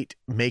state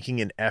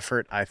making an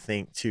effort, I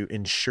think, to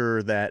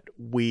ensure that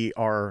we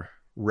are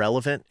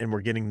relevant and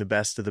we're getting the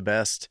best of the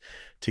best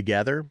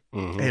together.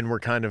 Mm-hmm. And we're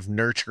kind of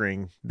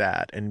nurturing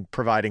that and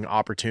providing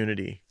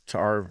opportunity to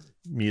our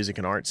music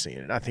and art scene.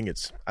 And I think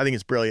it's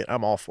brilliant.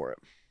 I'm all for it.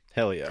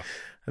 Hell yeah.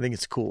 I think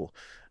it's cool.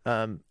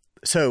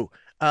 So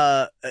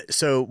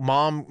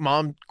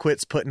mom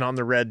quits putting on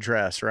the red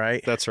dress,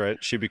 right? That's right.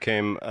 She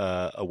became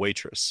a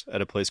waitress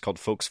at a place called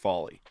Folks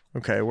Folly.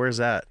 Okay. Where's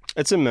that?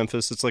 It's in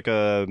Memphis. It's like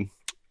I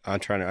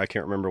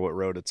can't remember what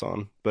road it's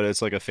on, but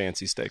it's like a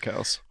fancy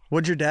steakhouse.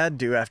 What'd your dad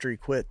do after he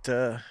quit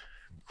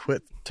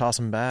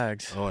tossing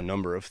bags? Oh, a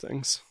number of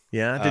things.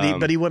 Yeah.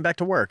 But he went back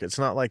to work. It's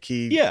not like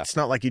it's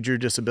not like he drew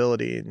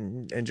disability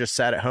and just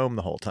sat at home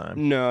the whole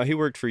time. No, he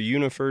worked for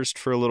UniFirst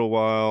for a little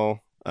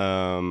while.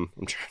 I'm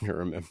trying to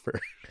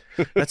remember.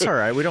 That's all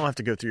right. We don't have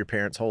to go through your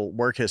parents' whole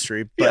work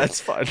history. But, yeah,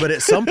 that's fine. But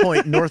at some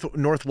point,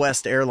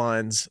 Northwest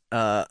Airlines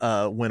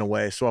went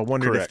away. So I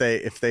wondered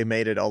if they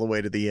made it all the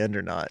way to the end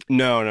or not.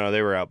 No,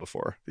 they were out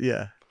before.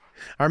 Yeah,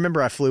 I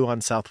remember I flew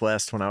on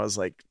Southwest when I was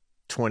like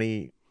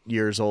 20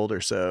 years old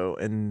or so,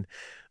 and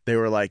they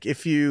were like,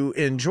 "If you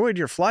enjoyed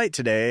your flight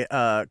today,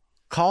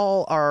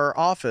 call our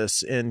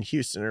office in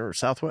Houston or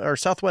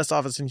Southwest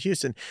office in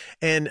Houston.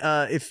 And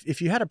if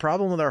you had a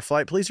problem with our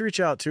flight, please reach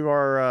out to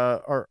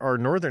our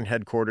northern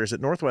headquarters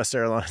at Northwest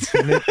Airlines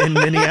in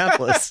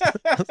Minneapolis."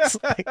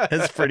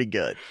 That's pretty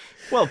good.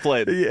 Well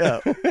played. Yeah.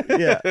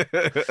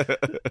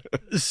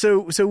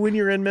 So when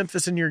you're in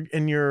Memphis and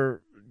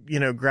you're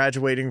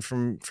graduating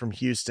from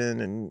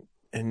Houston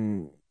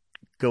and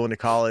going to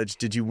college,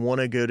 did you want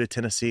to go to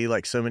Tennessee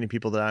like so many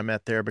people that I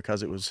met there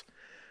because it was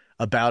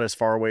about as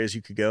far away as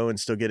you could go and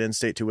still get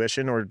in-state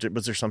tuition, or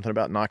was there something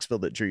about Knoxville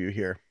that drew you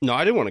here? No,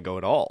 I didn't want to go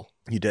at all.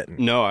 You didn't?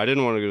 No, I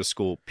didn't want to go to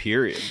school,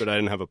 period, but I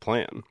didn't have a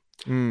plan.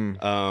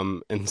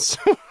 And so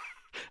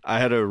I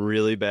had a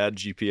really bad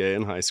GPA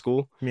in high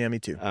school. Yeah, me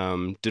too.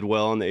 Did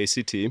well on the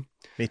ACT.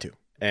 Me too.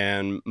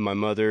 And my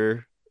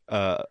mother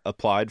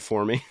applied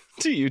for me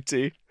to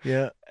UT.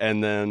 Yeah.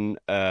 And then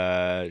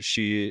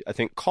she, I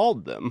think,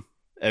 called them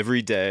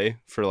every day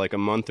for like a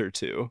month or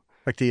two.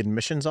 Like the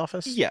admissions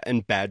office? Yeah,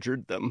 and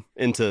badgered them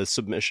into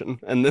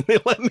submission. And then they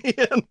let me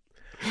in.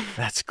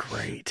 That's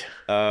great.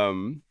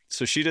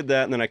 So she did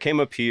that, and then I came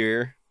up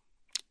here,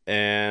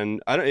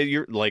 and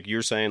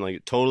you're saying,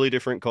 like, totally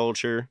different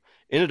culture.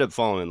 Ended up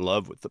falling in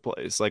love with the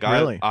place. Like,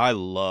 really? I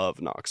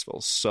love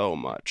Knoxville so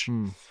much.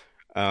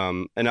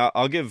 And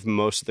I'll give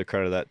most of the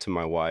credit of that to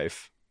my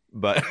wife.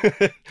 But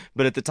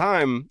but at the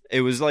time, it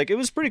was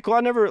pretty cool.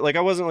 I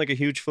wasn't like a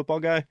huge football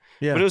guy,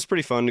 Yeah. but it was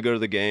pretty fun to go to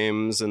the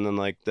games, and then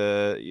like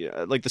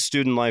the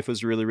student life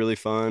was really, really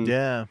fun.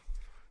 Yeah.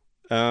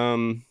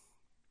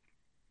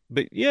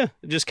 But yeah,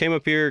 it just came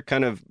up here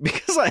kind of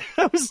because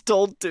I was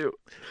told to.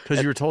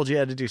 Because you were told you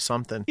had to do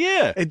something.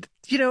 Yeah.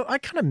 I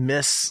kind of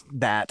miss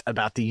that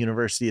about the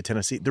University of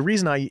Tennessee. The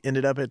reason I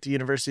ended up at the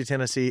University of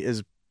Tennessee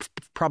is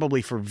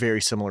probably for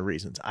very similar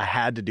reasons. I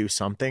had to do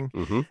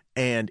something,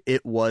 and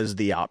it was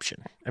the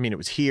option. I mean, it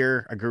was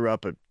here. I grew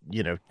up a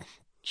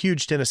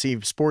huge Tennessee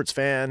sports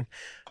fan.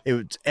 It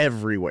was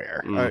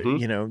everywhere.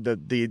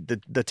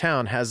 The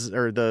town has,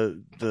 or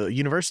the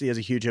university has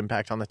a huge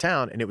impact on the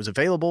town, and it was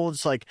available.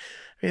 It's like,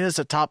 it's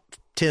a top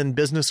 10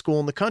 business school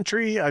in the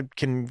country. I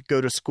can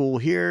go to school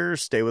here,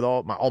 stay with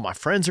all my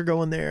friends are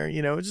going there.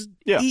 It's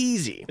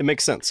easy. It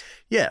makes sense.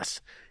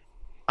 Yes.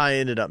 I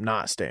ended up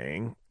not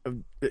staying,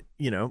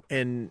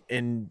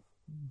 and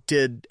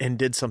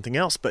did something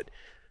else. But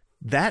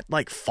that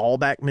like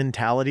fallback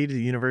mentality to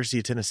the University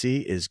of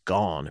Tennessee is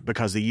gone,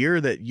 because the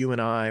year that you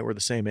and I were the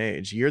same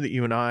age, the year that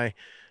you and I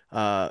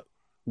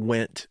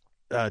went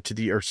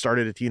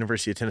started at the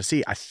University of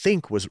Tennessee, I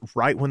think was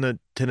right when the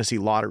Tennessee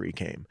lottery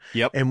came.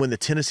 Yep. And when the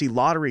Tennessee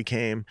lottery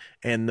came,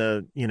 and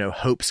the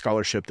Hope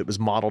Scholarship that was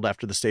modeled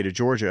after the state of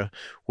Georgia,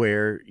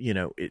 where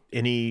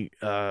any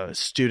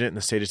student in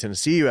the state of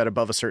Tennessee who had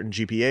above a certain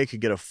GPA could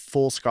get a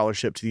full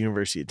scholarship to the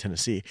University of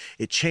Tennessee.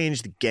 It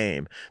changed the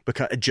game,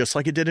 because just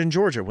like it did in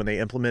Georgia when they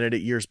implemented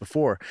it years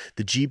before,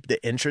 the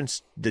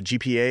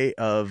GPA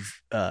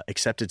of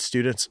accepted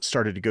students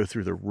started to go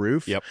through the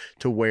roof. Yep.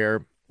 To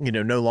where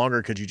no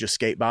longer could you just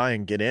skate by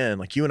and get in.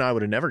 Like, you and I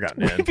would have never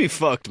gotten in. We'd be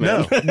fucked,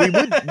 man. No,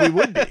 we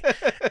would be.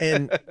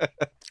 And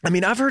I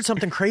mean, I've heard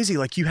something crazy.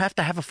 Like, you have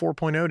to have a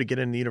 4.0 to get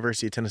in the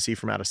University of Tennessee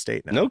from out of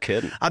state now. No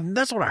kidding.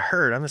 That's what I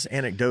heard. I'm just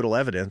anecdotal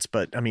evidence,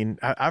 but I mean,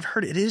 I've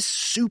heard it is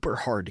super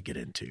hard to get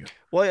into.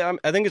 Well,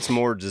 I think it's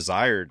more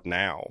desired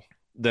now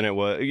than it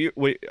was.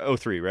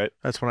 03, right?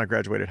 That's when I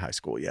graduated high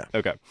school. Yeah.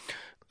 Okay.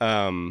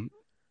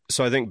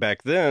 So I think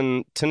back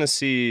then,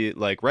 Tennessee,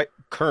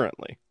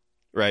 currently,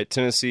 right?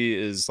 Tennessee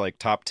is like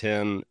top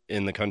 10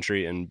 in the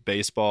country in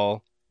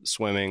baseball,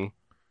 swimming,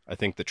 I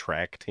think the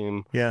track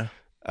team. Yeah.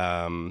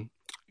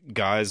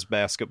 Guys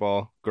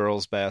basketball,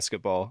 girls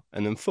basketball,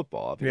 and then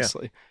football,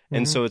 obviously. Yeah.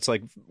 And so it's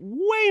like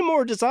way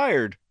more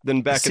desired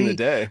than back in the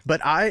day.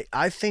 But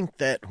I think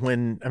that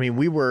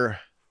we were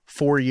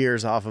 4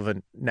 years off of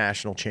a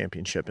national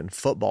championship in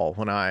football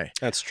when I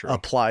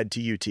applied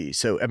to UT.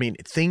 So, I mean,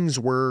 things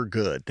were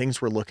good.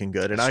 Things were looking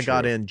good. And I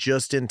got in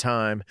just in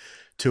time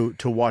to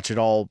watch it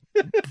all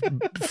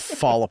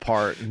fall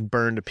apart and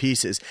burn to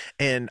pieces.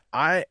 And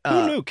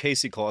who knew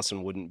Casey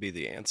Clausen wouldn't be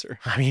the answer?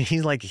 I mean,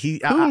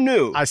 who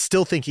knew? I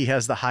still think he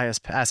has the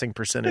highest passing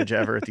percentage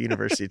ever at the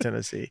University of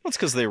Tennessee. That's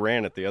because they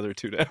ran it the other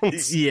two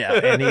downs. Yeah,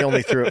 and he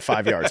only threw it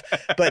 5 yards.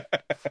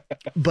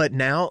 But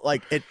now,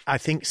 I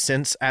think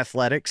since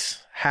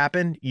athletics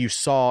happened, you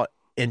saw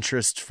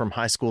interest from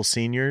high school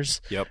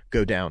seniors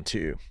go down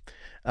too.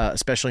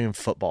 Especially in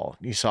football.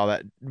 You saw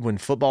that when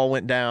football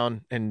went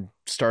down and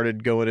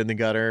started going in the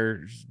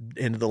gutter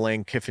into the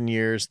Lane Kiffin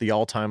years, the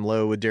all-time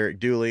low with Derek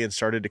Dooley, and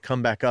started to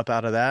come back up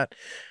out of that.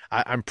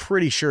 I'm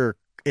pretty sure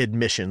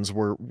admissions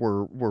were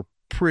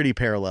pretty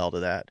parallel to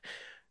that.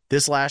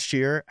 This last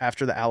year,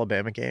 after the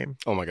Alabama game,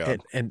 oh my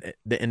God, and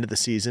the end of the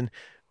season,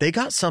 they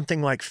got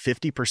something like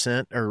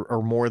 50%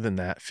 or more than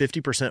that,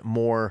 50%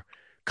 more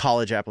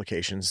college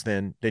applications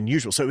than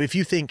usual. So if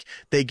you think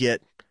they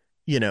get,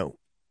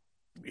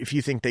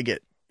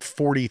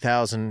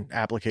 40,000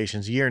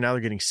 applications a year, now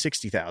they're getting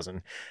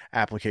 60,000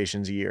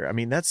 applications a year. I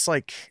mean, that's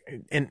like,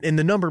 and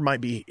the number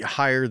might be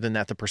higher than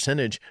that, the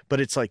percentage,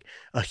 but it's like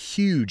a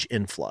huge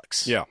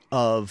influx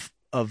of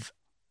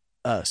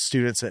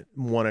students that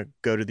want to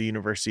go to the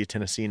University of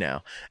Tennessee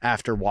now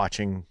after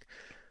watching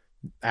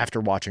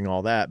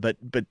all that. But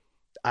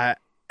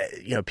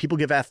people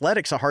give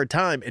athletics a hard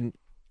time. And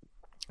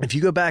if you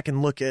go back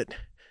and look at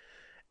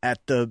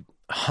the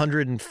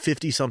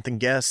 150 something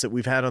guests that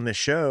we've had on this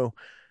show,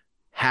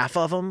 half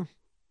of them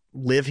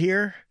live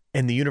here,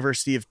 and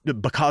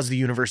because the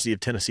University of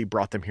Tennessee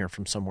brought them here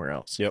from somewhere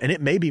else. And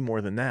it may be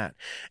more than that.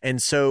 And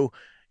so,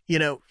 you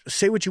know,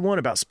 say what you want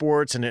about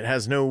sports, and it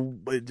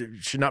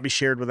should not be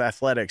shared with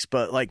athletics,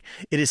 but like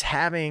it is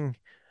having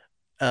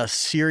a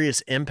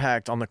serious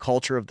impact on the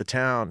culture of the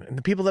town. And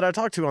the people that I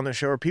talk to on this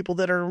show are people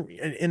that are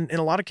in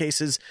a lot of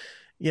cases,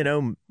 you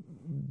know,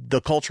 the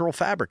cultural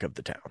fabric of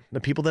the town, the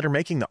people that are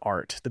making the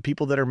art, the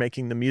people that are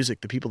making the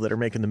music, the people that are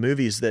making the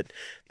movies that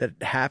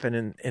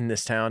happen in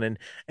this town.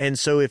 And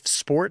so if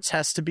sports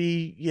has to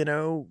be, you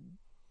know,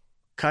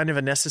 kind of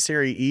a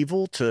necessary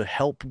evil to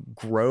help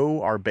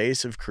grow our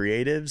base of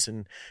creatives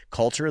and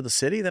culture of the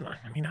city, then I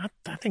mean,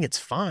 I think it's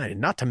fine.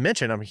 Not to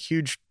mention, I'm a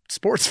huge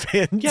sports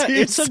fan. Yeah, too,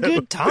 it's a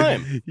good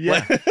time.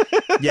 Yeah,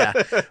 yeah.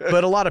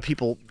 But a lot of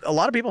people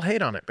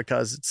hate on it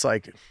because it's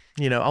like,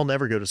 you know, I'll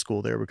never go to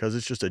school there because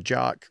it's just a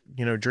jock,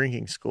 you know,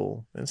 drinking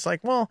school. And it's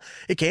like, well,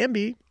 it can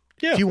be.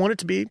 Yeah. If you want it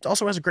to be. It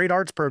also has a great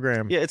arts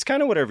program. Yeah, it's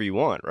kind of whatever you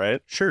want,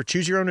 right? Sure,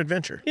 choose your own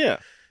adventure. Yeah.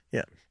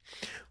 Yeah.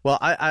 Well,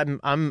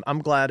 I'm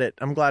glad it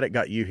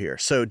got you here.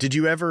 So, did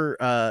you ever?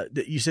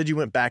 You said you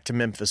went back to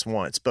Memphis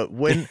once, but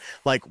when,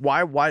 like,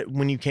 why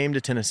when you came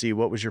to Tennessee,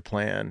 what was your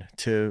plan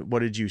to? What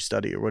did you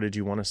study, or what did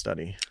you want to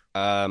study?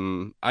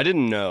 I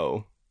didn't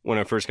know when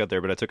I first got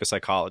there, but I took a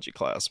psychology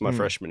class my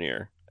freshman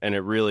year, and it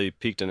really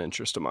piqued an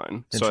interest of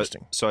mine.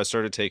 Interesting. So I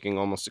started taking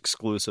almost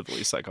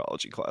exclusively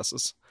psychology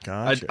classes.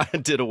 Gotcha. I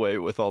did away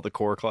with all the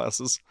core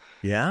classes.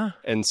 Yeah.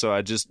 And so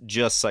I just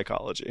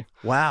psychology.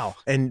 Wow.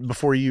 And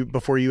before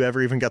you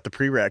ever even got the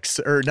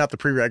prereqs, or not the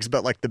prereqs,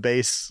 but like the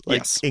base, like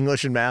Yes.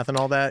 English and math and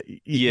all that,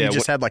 you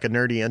just had like a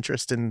nerdy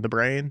interest in the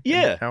brain?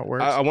 Yeah. And how it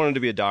works? I wanted to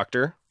be a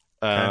doctor,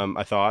 Okay.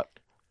 I thought,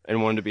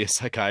 and wanted to be a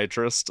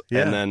psychiatrist.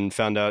 Yeah. And then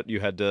found out you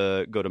had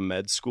to go to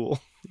med school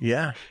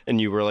Yeah.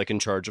 and you were like in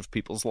charge of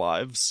people's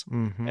lives.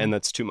 Mm-hmm. And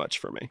that's too much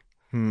for me.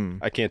 Hmm.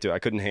 I can't do it. I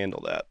couldn't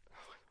handle that.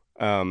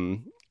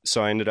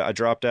 So I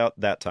dropped out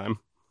that time.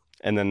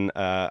 And then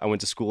I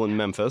went to school in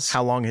Memphis.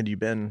 How long had you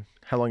been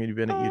at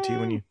UT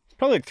when you?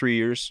 Probably like 3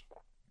 years.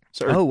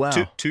 So, Oh, wow.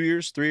 2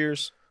 years, 3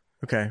 years.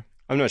 Okay.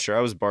 I'm not sure.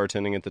 I was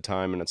bartending at the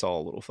time, and it's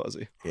all a little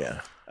fuzzy.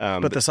 Yeah.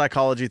 But But the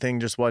psychology thing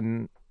just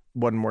wasn't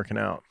working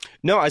out.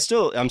 no, I'm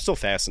still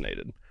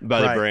fascinated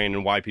by Right. the brain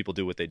and why people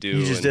do what they do.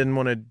 You just and- didn't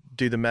want to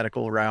do the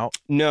medical route.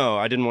 No,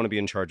 I didn't want to be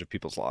in charge of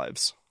people's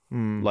lives.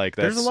 Like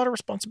There's a that's lot of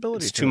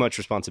responsibility. it's to too it. much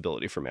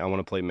responsibility for me. I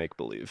want to play make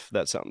believe.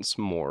 That sounds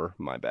more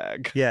my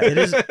bag. Yeah, it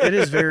is. It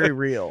is very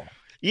real.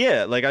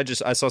 Yeah, like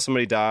I saw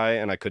somebody die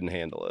and I couldn't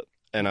handle it,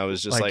 and I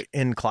was just like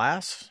in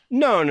class.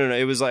 no.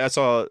 It was like I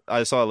saw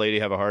a lady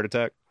have a heart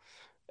attack,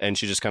 and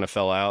she just kind of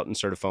fell out and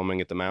started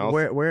foaming at the mouth.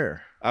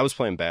 Where? I was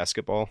playing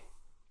basketball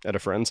at a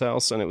friend's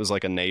house, and it was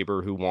like a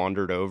neighbor who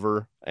wandered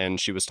over, and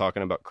she was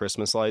talking about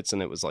Christmas lights,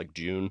 and it was like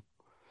June,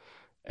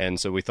 and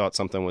so we thought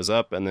something was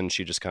up, and then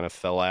she just kind of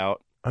fell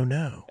out. Oh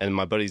no. And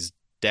my buddy's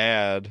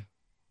dad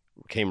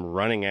came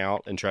running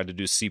out and tried to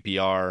do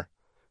CPR,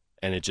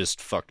 and it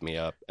just fucked me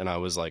up. And I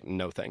was like,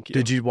 no, thank you.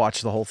 Did you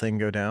watch the whole thing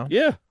go down?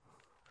 Yeah.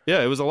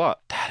 Yeah, it was a lot.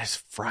 That is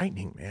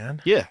frightening,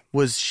 man. Yeah.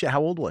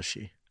 How old was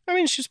she? I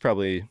mean, she's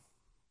probably,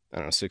 I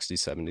don't know, 60s,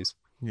 70s.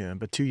 Yeah,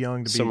 but too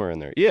young to be Somewhere in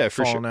there. Yeah,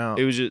 for falling sure. out.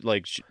 It was just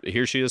like,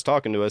 here she is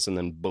talking to us, and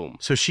then boom.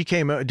 So she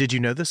came. Did you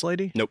know this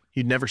lady? Nope.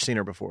 You'd never seen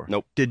her before.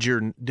 Nope. Did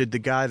the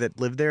guy that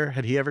lived there?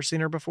 Had he ever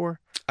seen her before?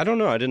 I don't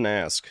know. I didn't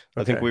ask.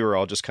 I think Okay. we were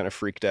all just kind of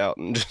freaked out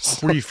and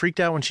just. Were you freaked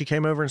out when she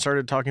came over and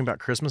started talking about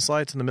Christmas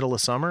lights in the middle of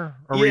summer,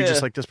 or were you Yeah.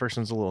 just like, this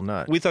person's a little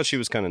nut? We thought she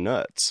was kind of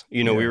nuts.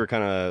 You know, we Yeah. were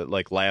kind of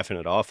like laughing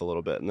it off a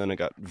little bit, and then it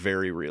got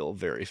very real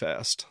very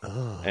fast.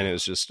 Ugh. And it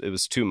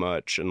was too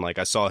much. And like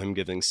I saw him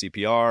giving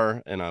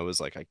CPR, and I was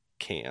like, I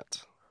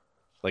can't.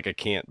 Like I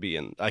can't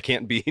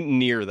be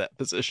near that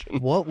position.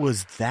 What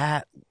was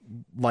that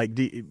like?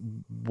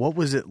 What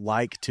was it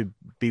like to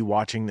be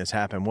watching this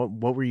happen?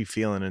 What were you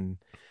feeling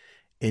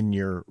in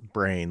your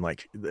brain?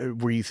 Like,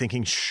 were you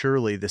thinking,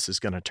 surely this is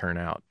going to turn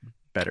out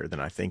better than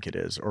I think it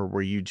is, or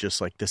were you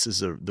just like, this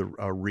is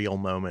a real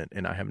moment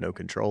and I have no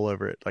control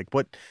over it? Like,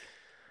 what?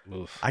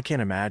 Oof. I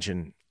can't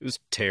imagine. It was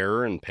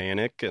terror and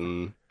panic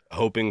and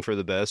hoping for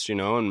the best, you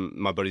know. And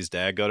my buddy's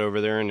dad got over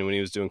there, and when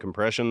he was doing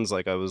compressions,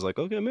 like I was like,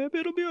 okay, maybe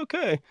it'll be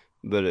okay,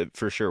 but it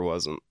for sure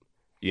wasn't,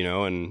 you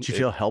know. And Did you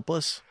feel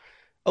helpless?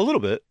 a little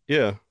bit?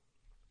 Yeah.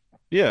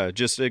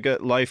 Just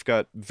life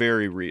got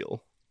very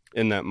real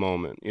in that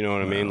moment. You know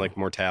what I mean? Wow. Like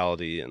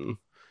mortality and.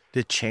 Did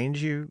it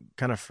change you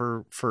kind of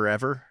for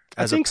forever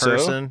I as a think so.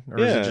 person, or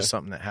is Yeah. it just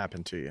something that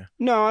happened to you?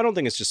 No, I don't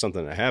think it's just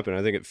something that happened.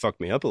 I think it fucked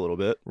me up a little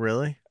bit,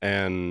 Really?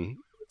 and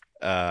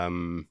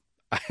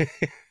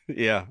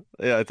yeah,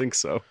 I think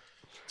so.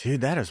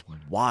 Dude, that is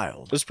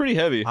wild. It was pretty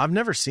heavy. I've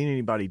never seen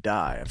anybody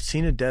die. I've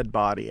seen a dead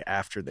body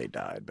after they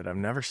died, but I've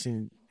never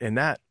seen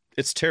that.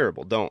 It's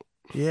terrible. Don't.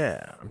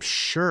 Yeah, I'm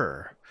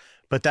sure.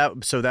 But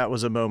that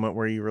was a moment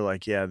where you were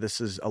like, yeah,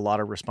 this is a lot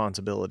of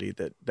responsibility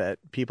that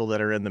people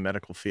that are in the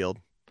medical field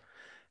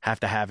have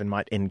to have and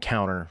might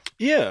encounter.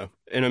 Yeah,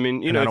 and I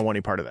mean, you And know, I don't want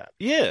any part of that.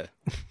 yeah,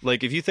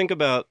 like if you think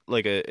about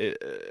like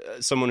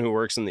someone who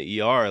works in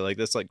the ER, like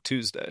that's like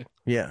Tuesday.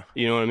 Yeah.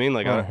 You know what I mean?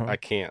 Like Uh-huh. I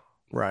can't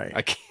Right.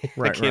 I can't,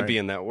 Right, I can't right. be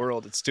in that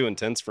world. It's too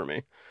intense for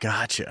me.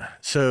 Gotcha.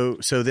 So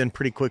then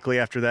pretty quickly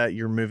after that,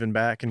 you're moving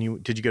back,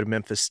 and did you go to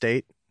Memphis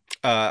State?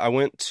 I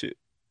went to,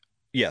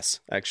 yes,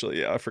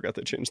 actually, yeah, I forgot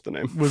they changed the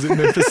name. Was it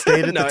Memphis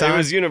State at No, the time? it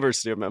was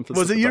University of Memphis.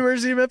 Was at it the time.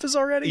 University of Memphis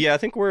already? Yeah, I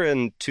think we're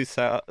in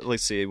 2000.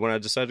 Let's see. When I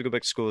decided to go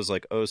back to school, it was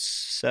like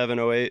 07,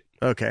 08,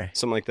 Okay.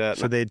 something like that.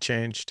 So they'd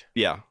changed.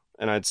 Yeah,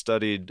 and I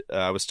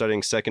was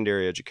studying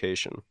secondary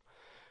education.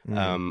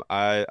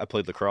 I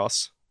played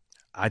lacrosse.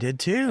 I did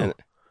too. And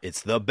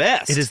it's the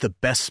best. It is the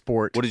best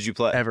sport What did you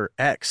play? ever.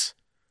 X.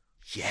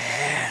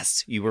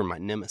 Yes, you were my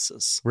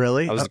nemesis.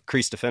 Really? I was a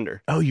crease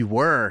defender Oh, you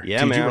were? Yeah,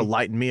 Dude, man. you were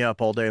lighting me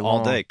up all day long.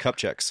 all day. Cup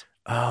checks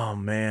Oh,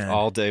 man.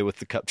 all day with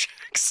the cup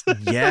checks.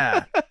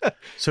 Yeah.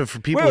 So for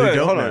people Wait, who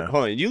don't hold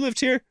know. on. You lived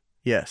here?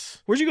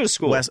 Yes. Where'd you go to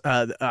school?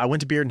 I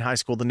went to Bearden High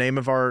School. The name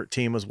of our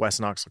team was West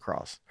Knox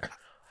Lacrosse.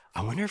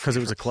 I wonder if 'Cause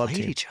we it was a ever club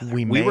played team. Each other.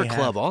 We We may were have.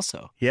 club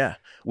also. Yeah.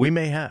 We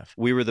may have.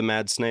 We were the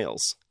Mad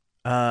Snails.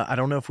 I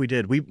don't know if we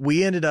did.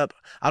 We ended up,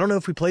 I don't know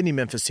if we played any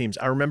Memphis teams.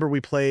 I remember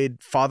we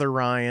played Father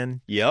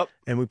Ryan Yep.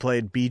 and we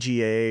played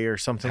BGA or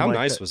something How like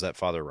nice that. was that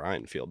Father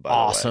Ryan field, by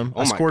Awesome. the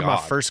way? I scored my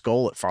God. first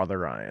goal at Father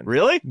Ryan.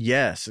 Really?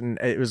 Yes, and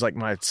it was like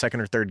my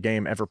second or third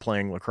game ever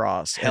playing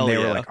lacrosse. Hell and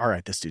they yeah. were like, all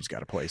right, this dude's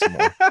got to play some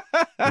more.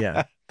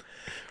 Yeah.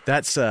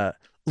 That's,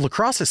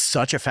 lacrosse is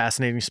such a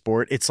fascinating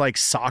sport. It's like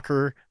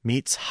soccer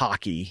meets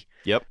hockey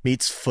Yep.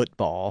 meets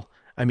football.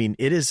 I mean,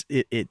 it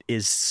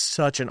is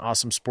such an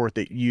awesome sport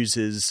that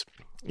uses,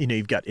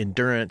 you've got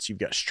endurance, you've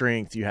got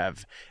strength, you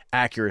have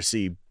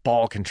accuracy,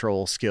 ball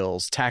control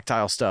skills,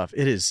 tactile stuff.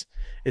 It's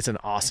an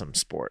awesome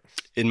sport.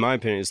 In my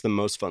opinion, it's the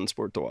most fun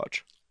sport to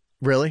watch.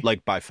 Really?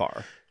 Like, by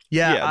far.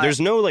 Yeah. Yeah,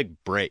 there's no, like,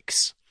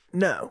 breaks.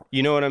 no.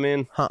 You know what I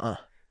mean? Like,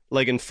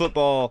 Like, in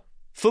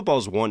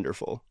football's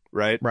wonderful,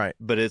 right? right.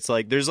 But it's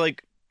like, there's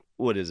like,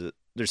 what is it?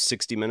 There's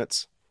 60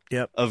 minutes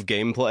Yep. of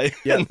gameplay.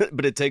 Yep.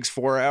 But it takes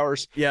 4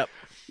 hours. Yep.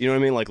 You know what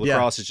I mean? Like, Yeah.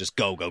 lacrosse is just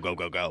go, go, go,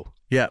 go, go.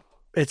 Yep.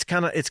 It's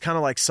kind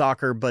of like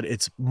soccer, but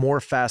it's more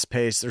fast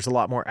paced. There's a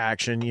lot more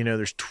action.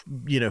 There's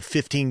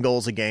 15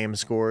 goals a game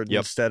scored Yep.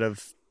 instead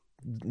of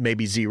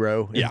maybe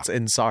zero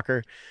in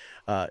soccer.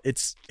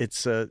 It's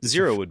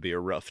Zero would be a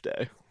rough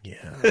day.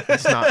 Yeah,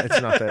 it's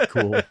not that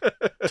cool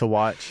to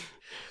watch.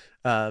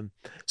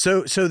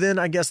 So then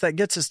I guess that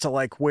gets us to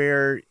like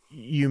where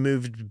you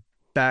moved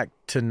back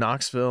to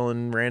Knoxville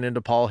and ran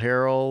into Paul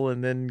Harrell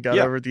and then got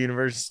Yeah. over at the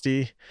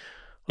university.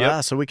 Yep.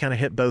 Wow, so we kind of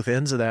hit both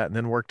ends of that and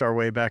then worked our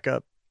way back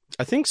up.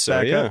 I think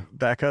so, yeah.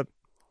 Back up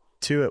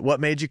to it. What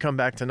made you come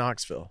back to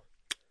Knoxville?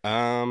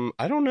 I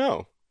don't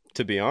know,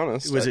 to be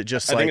honest. Was it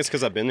just I like- think it's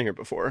because I've been here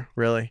before,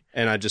 Really?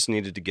 and I just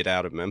needed to get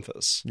out of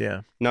Memphis.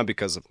 Yeah. Not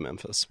because of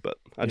Memphis, but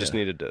I just Yeah.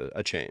 needed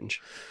a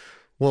change.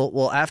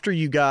 Well, after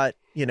you got,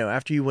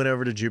 after you went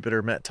over to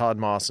Jupiter, met Todd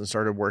Moss and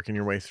started working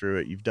your way through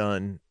it, you've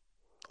done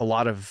a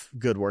lot of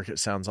good work, it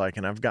sounds like,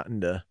 and I've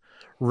gotten to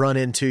run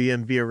into you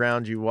and be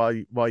around you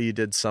while you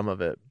did some of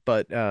it.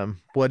 But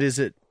what is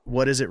it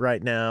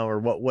right now, or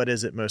what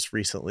is it most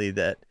recently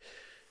that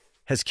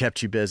has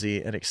kept you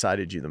busy and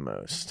excited you the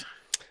most?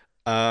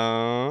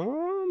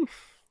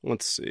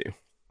 Let's see.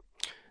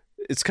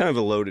 It's kind of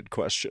a loaded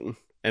question,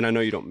 and I know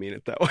you don't mean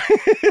it that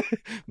way,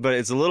 but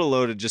it's a little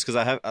loaded just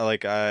because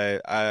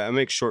I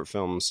make short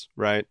films,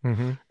 right?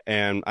 Mm-hmm.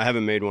 And I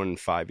haven't made one in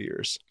 5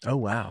 years, Oh,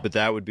 wow. but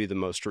that would be the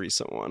most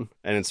recent one,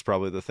 and it's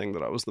probably the thing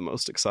that I was the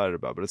most excited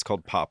about. But it's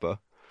called Papa.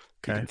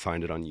 You Okay. can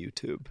find it on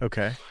YouTube.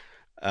 Okay.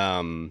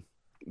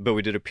 But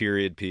we did a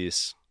period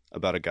piece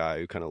about a guy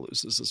who kind of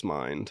loses his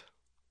mind.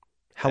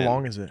 How And-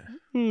 long is it?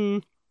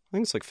 I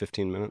think it's like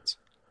 15 minutes.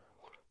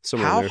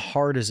 Somewhere in How there.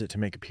 hard is it to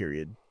make a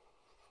period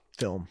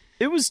film?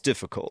 It was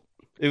difficult.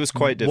 It was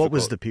quite difficult. What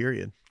was the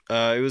period?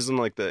 It was in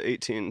like the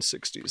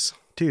 1860s.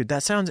 Dude,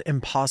 that sounds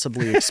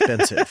impossibly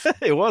expensive.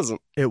 It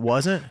wasn't. It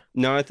wasn't?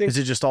 No, I think Is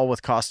it just all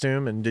with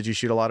costume, and did you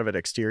shoot a lot of it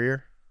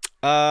exterior?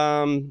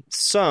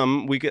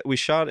 some we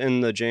shot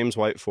in the James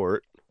White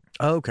Fort,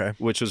 Oh, okay.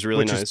 which was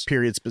really Which nice.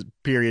 is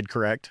period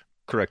correct.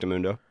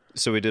 Correctamundo.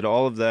 So we did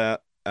all of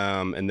that,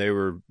 and they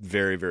were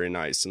very, very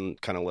nice and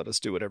kind of let us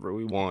do whatever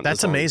we want.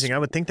 That's as long as- amazing. I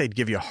would think they'd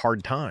give you a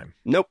hard time.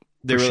 Nope.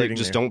 They for were like, shooting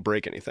just there. don't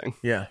break anything.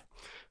 Yeah.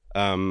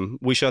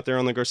 We shot there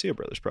on the Garcia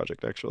Brothers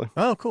project, actually.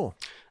 Oh, cool.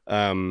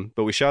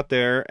 But we shot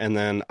there, and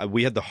then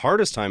we had the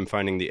hardest time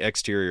finding the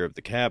exterior of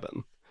the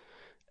cabin.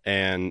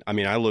 And I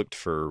mean, I looked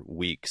for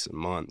weeks and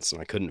months,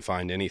 and I couldn't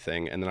find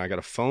anything. And then I got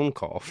a phone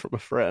call from a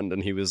friend,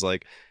 and he was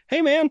like,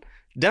 "Hey, man,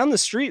 down the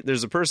street,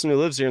 there's a person who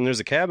lives here, and there's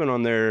a cabin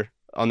on their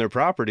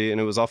property,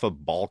 and it was off a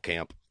ball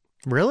camp."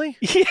 Really?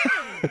 Yeah.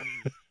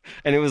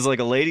 And it was like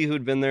a lady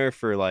who'd been there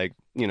for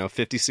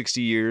 50,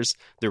 60 years.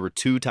 There were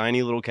two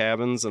tiny little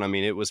cabins. And I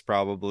mean, it was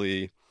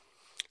probably,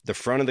 the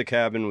front of the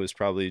cabin was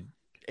probably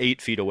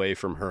 8 feet away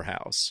from her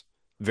house.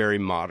 Very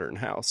modern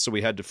house. So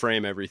we had to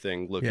frame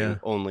everything looking Yeah.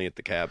 only at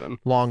the cabin.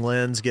 Long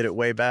lens, get it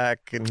way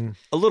back, and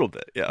A little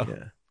bit, yeah.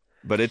 yeah.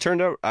 But it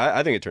turned out,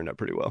 I think it turned out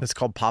pretty well. It's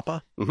called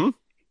Papa. Mm-hmm.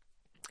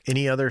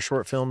 Any other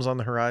short films on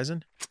the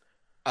horizon?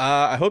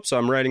 I hope so.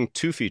 I'm writing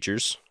 2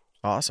 features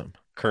Awesome.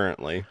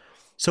 currently.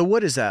 So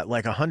what is that?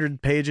 Like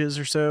 100 pages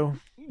or so?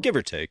 Give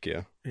or take,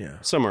 yeah. Yeah.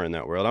 Somewhere in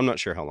that world. I'm not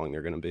sure how long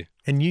they're going to be.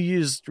 And you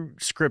use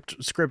script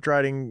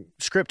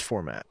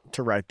format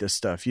to write this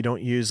stuff. You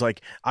don't use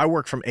like I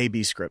work from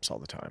A/B scripts all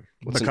the time.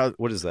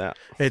 What is that?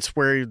 It's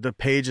where the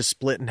page is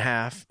split in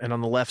half, and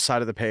on the left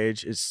side of the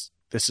page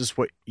this is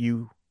what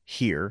you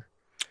hear.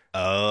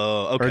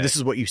 Oh, okay. Or this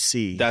is what you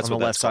see That's on what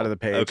the that's left side of the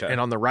called. page. Okay. And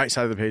on the right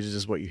side of the page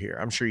is what you hear.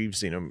 I'm sure you've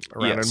seen them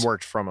around Yes. and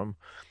worked from them.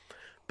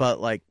 But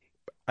like,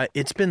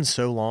 it's been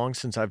so long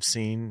since I've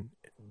seen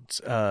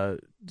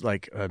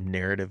like a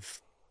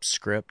narrative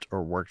script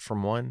or worked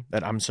from one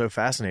that I'm so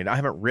fascinated. I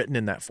haven't written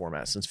in that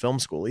format since film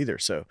school either.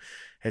 So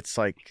it's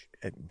like,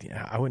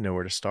 I wouldn't know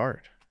where to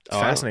start. It's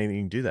fascinating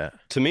you can do that.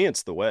 To me,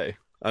 it's the way.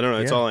 I don't know.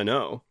 It's Yeah. all I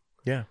know.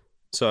 Yeah.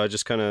 So I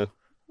just kind of,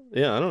 I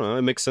don't know.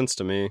 It makes sense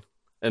to me.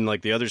 And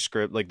like the other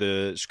script, like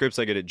the scripts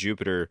I get at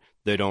Jupiter,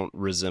 they don't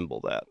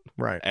resemble that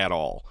Right. at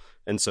all.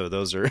 And so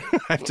those are,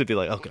 I have to be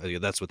like, okay, yeah,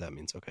 that's what that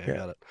means. Okay, Yeah. I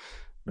got it.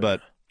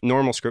 But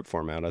normal script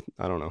format,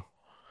 I don't know.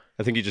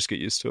 I think you just get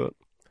used to it.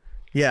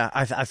 Yeah,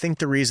 I think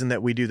the reason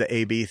that we do the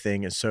A/B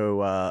thing is so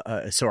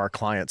our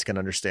clients can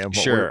understand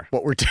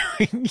what we're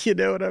doing. You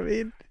know what I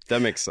mean?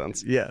 That makes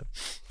sense. Yeah.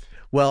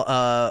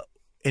 Well,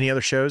 any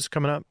other shows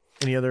coming up?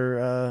 Any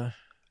other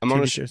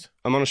TV shows?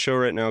 I'm on a show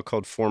right now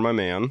called For My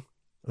Man.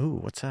 Ooh,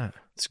 what's that?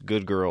 It's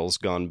Good Girls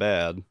Gone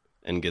Bad.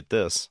 And get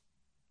this.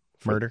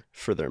 Murder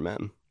for their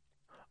men.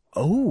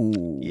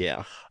 Oh,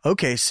 Yeah.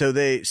 Okay, so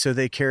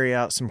they carry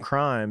out some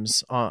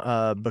crimes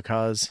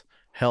because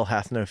hell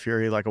hath no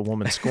fury like a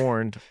woman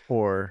scorned,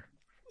 or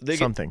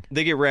something.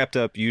 They get wrapped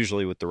up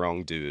usually with the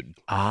wrong dude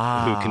who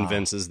who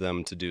convinces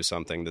them to do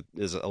something that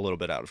is a little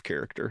bit out of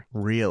character.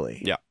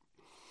 Really? Yeah.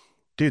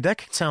 Dude,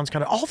 that sounds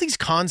kind of, all these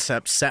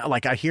concepts sound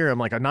like, I hear them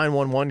like a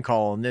 911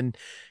 call, and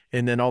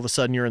then all of a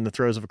sudden you're in the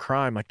throes of a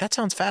crime. Like, that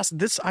sounds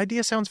this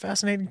idea sounds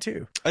fascinating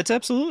too. It's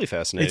absolutely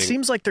fascinating. It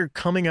seems like they're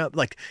coming up,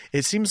 like,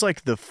 it seems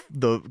like the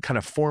kind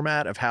of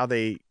format of how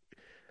the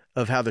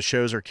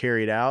shows are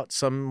carried out,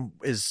 some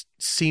is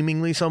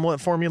seemingly somewhat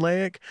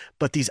formulaic,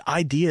 but these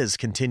ideas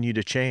continue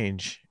to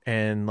change,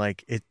 and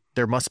like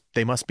they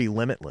must be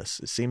limitless.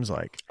 It seems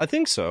like. I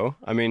think so.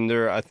 I mean,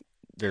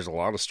 there's a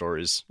lot of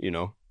stories,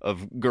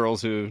 of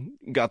girls who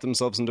got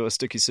themselves into a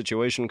sticky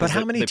situation. But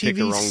how many they picked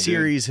the TV wrong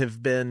series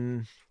have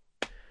been?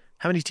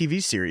 How many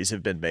TV series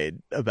have been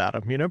made about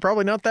them?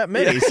 Probably not that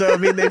many. Yeah. So I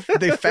mean, they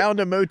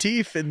found a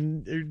motif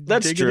and they're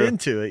That's digging true.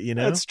 into it.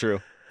 That's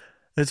true.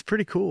 It's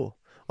pretty cool.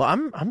 Well,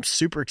 I'm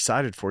super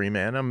excited for you,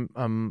 man.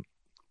 I'm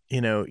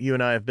you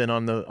and I have been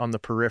on the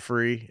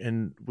periphery,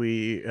 and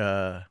we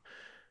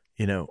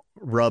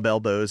rub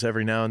elbows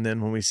every now and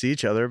then when we see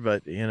each other,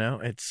 but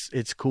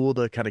it's cool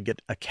to kind of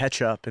get a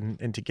catch up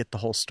and to get the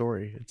whole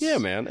story. Yeah,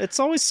 man. It's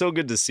always so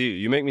good to see you.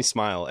 You make me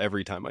smile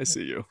every time I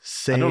see you.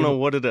 Same, I don't know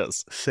what it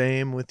is.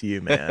 Same with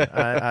you, man.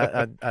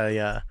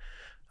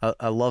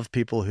 I love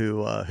people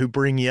who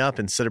bring you up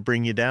instead of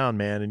bring you down,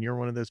 man. And you're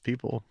one of those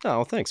people.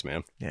 Oh, thanks,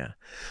 man. Yeah.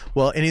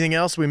 Well, anything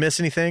else? We miss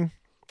anything?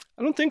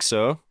 I don't think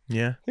so.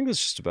 Yeah. I think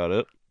that's just about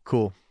it.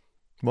 Cool.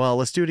 Well,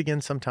 let's do it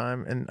again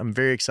sometime. And I'm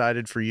very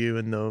excited for you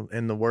and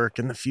the work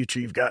and the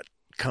future you've got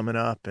coming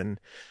up. And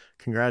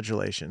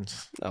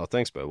congratulations. Oh,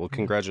 thanks, bud. Well,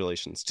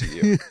 congratulations to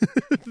you.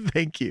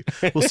 Thank you.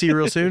 We'll see you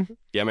real soon.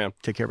 Yeah, man.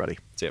 Take care, buddy.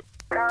 See ya.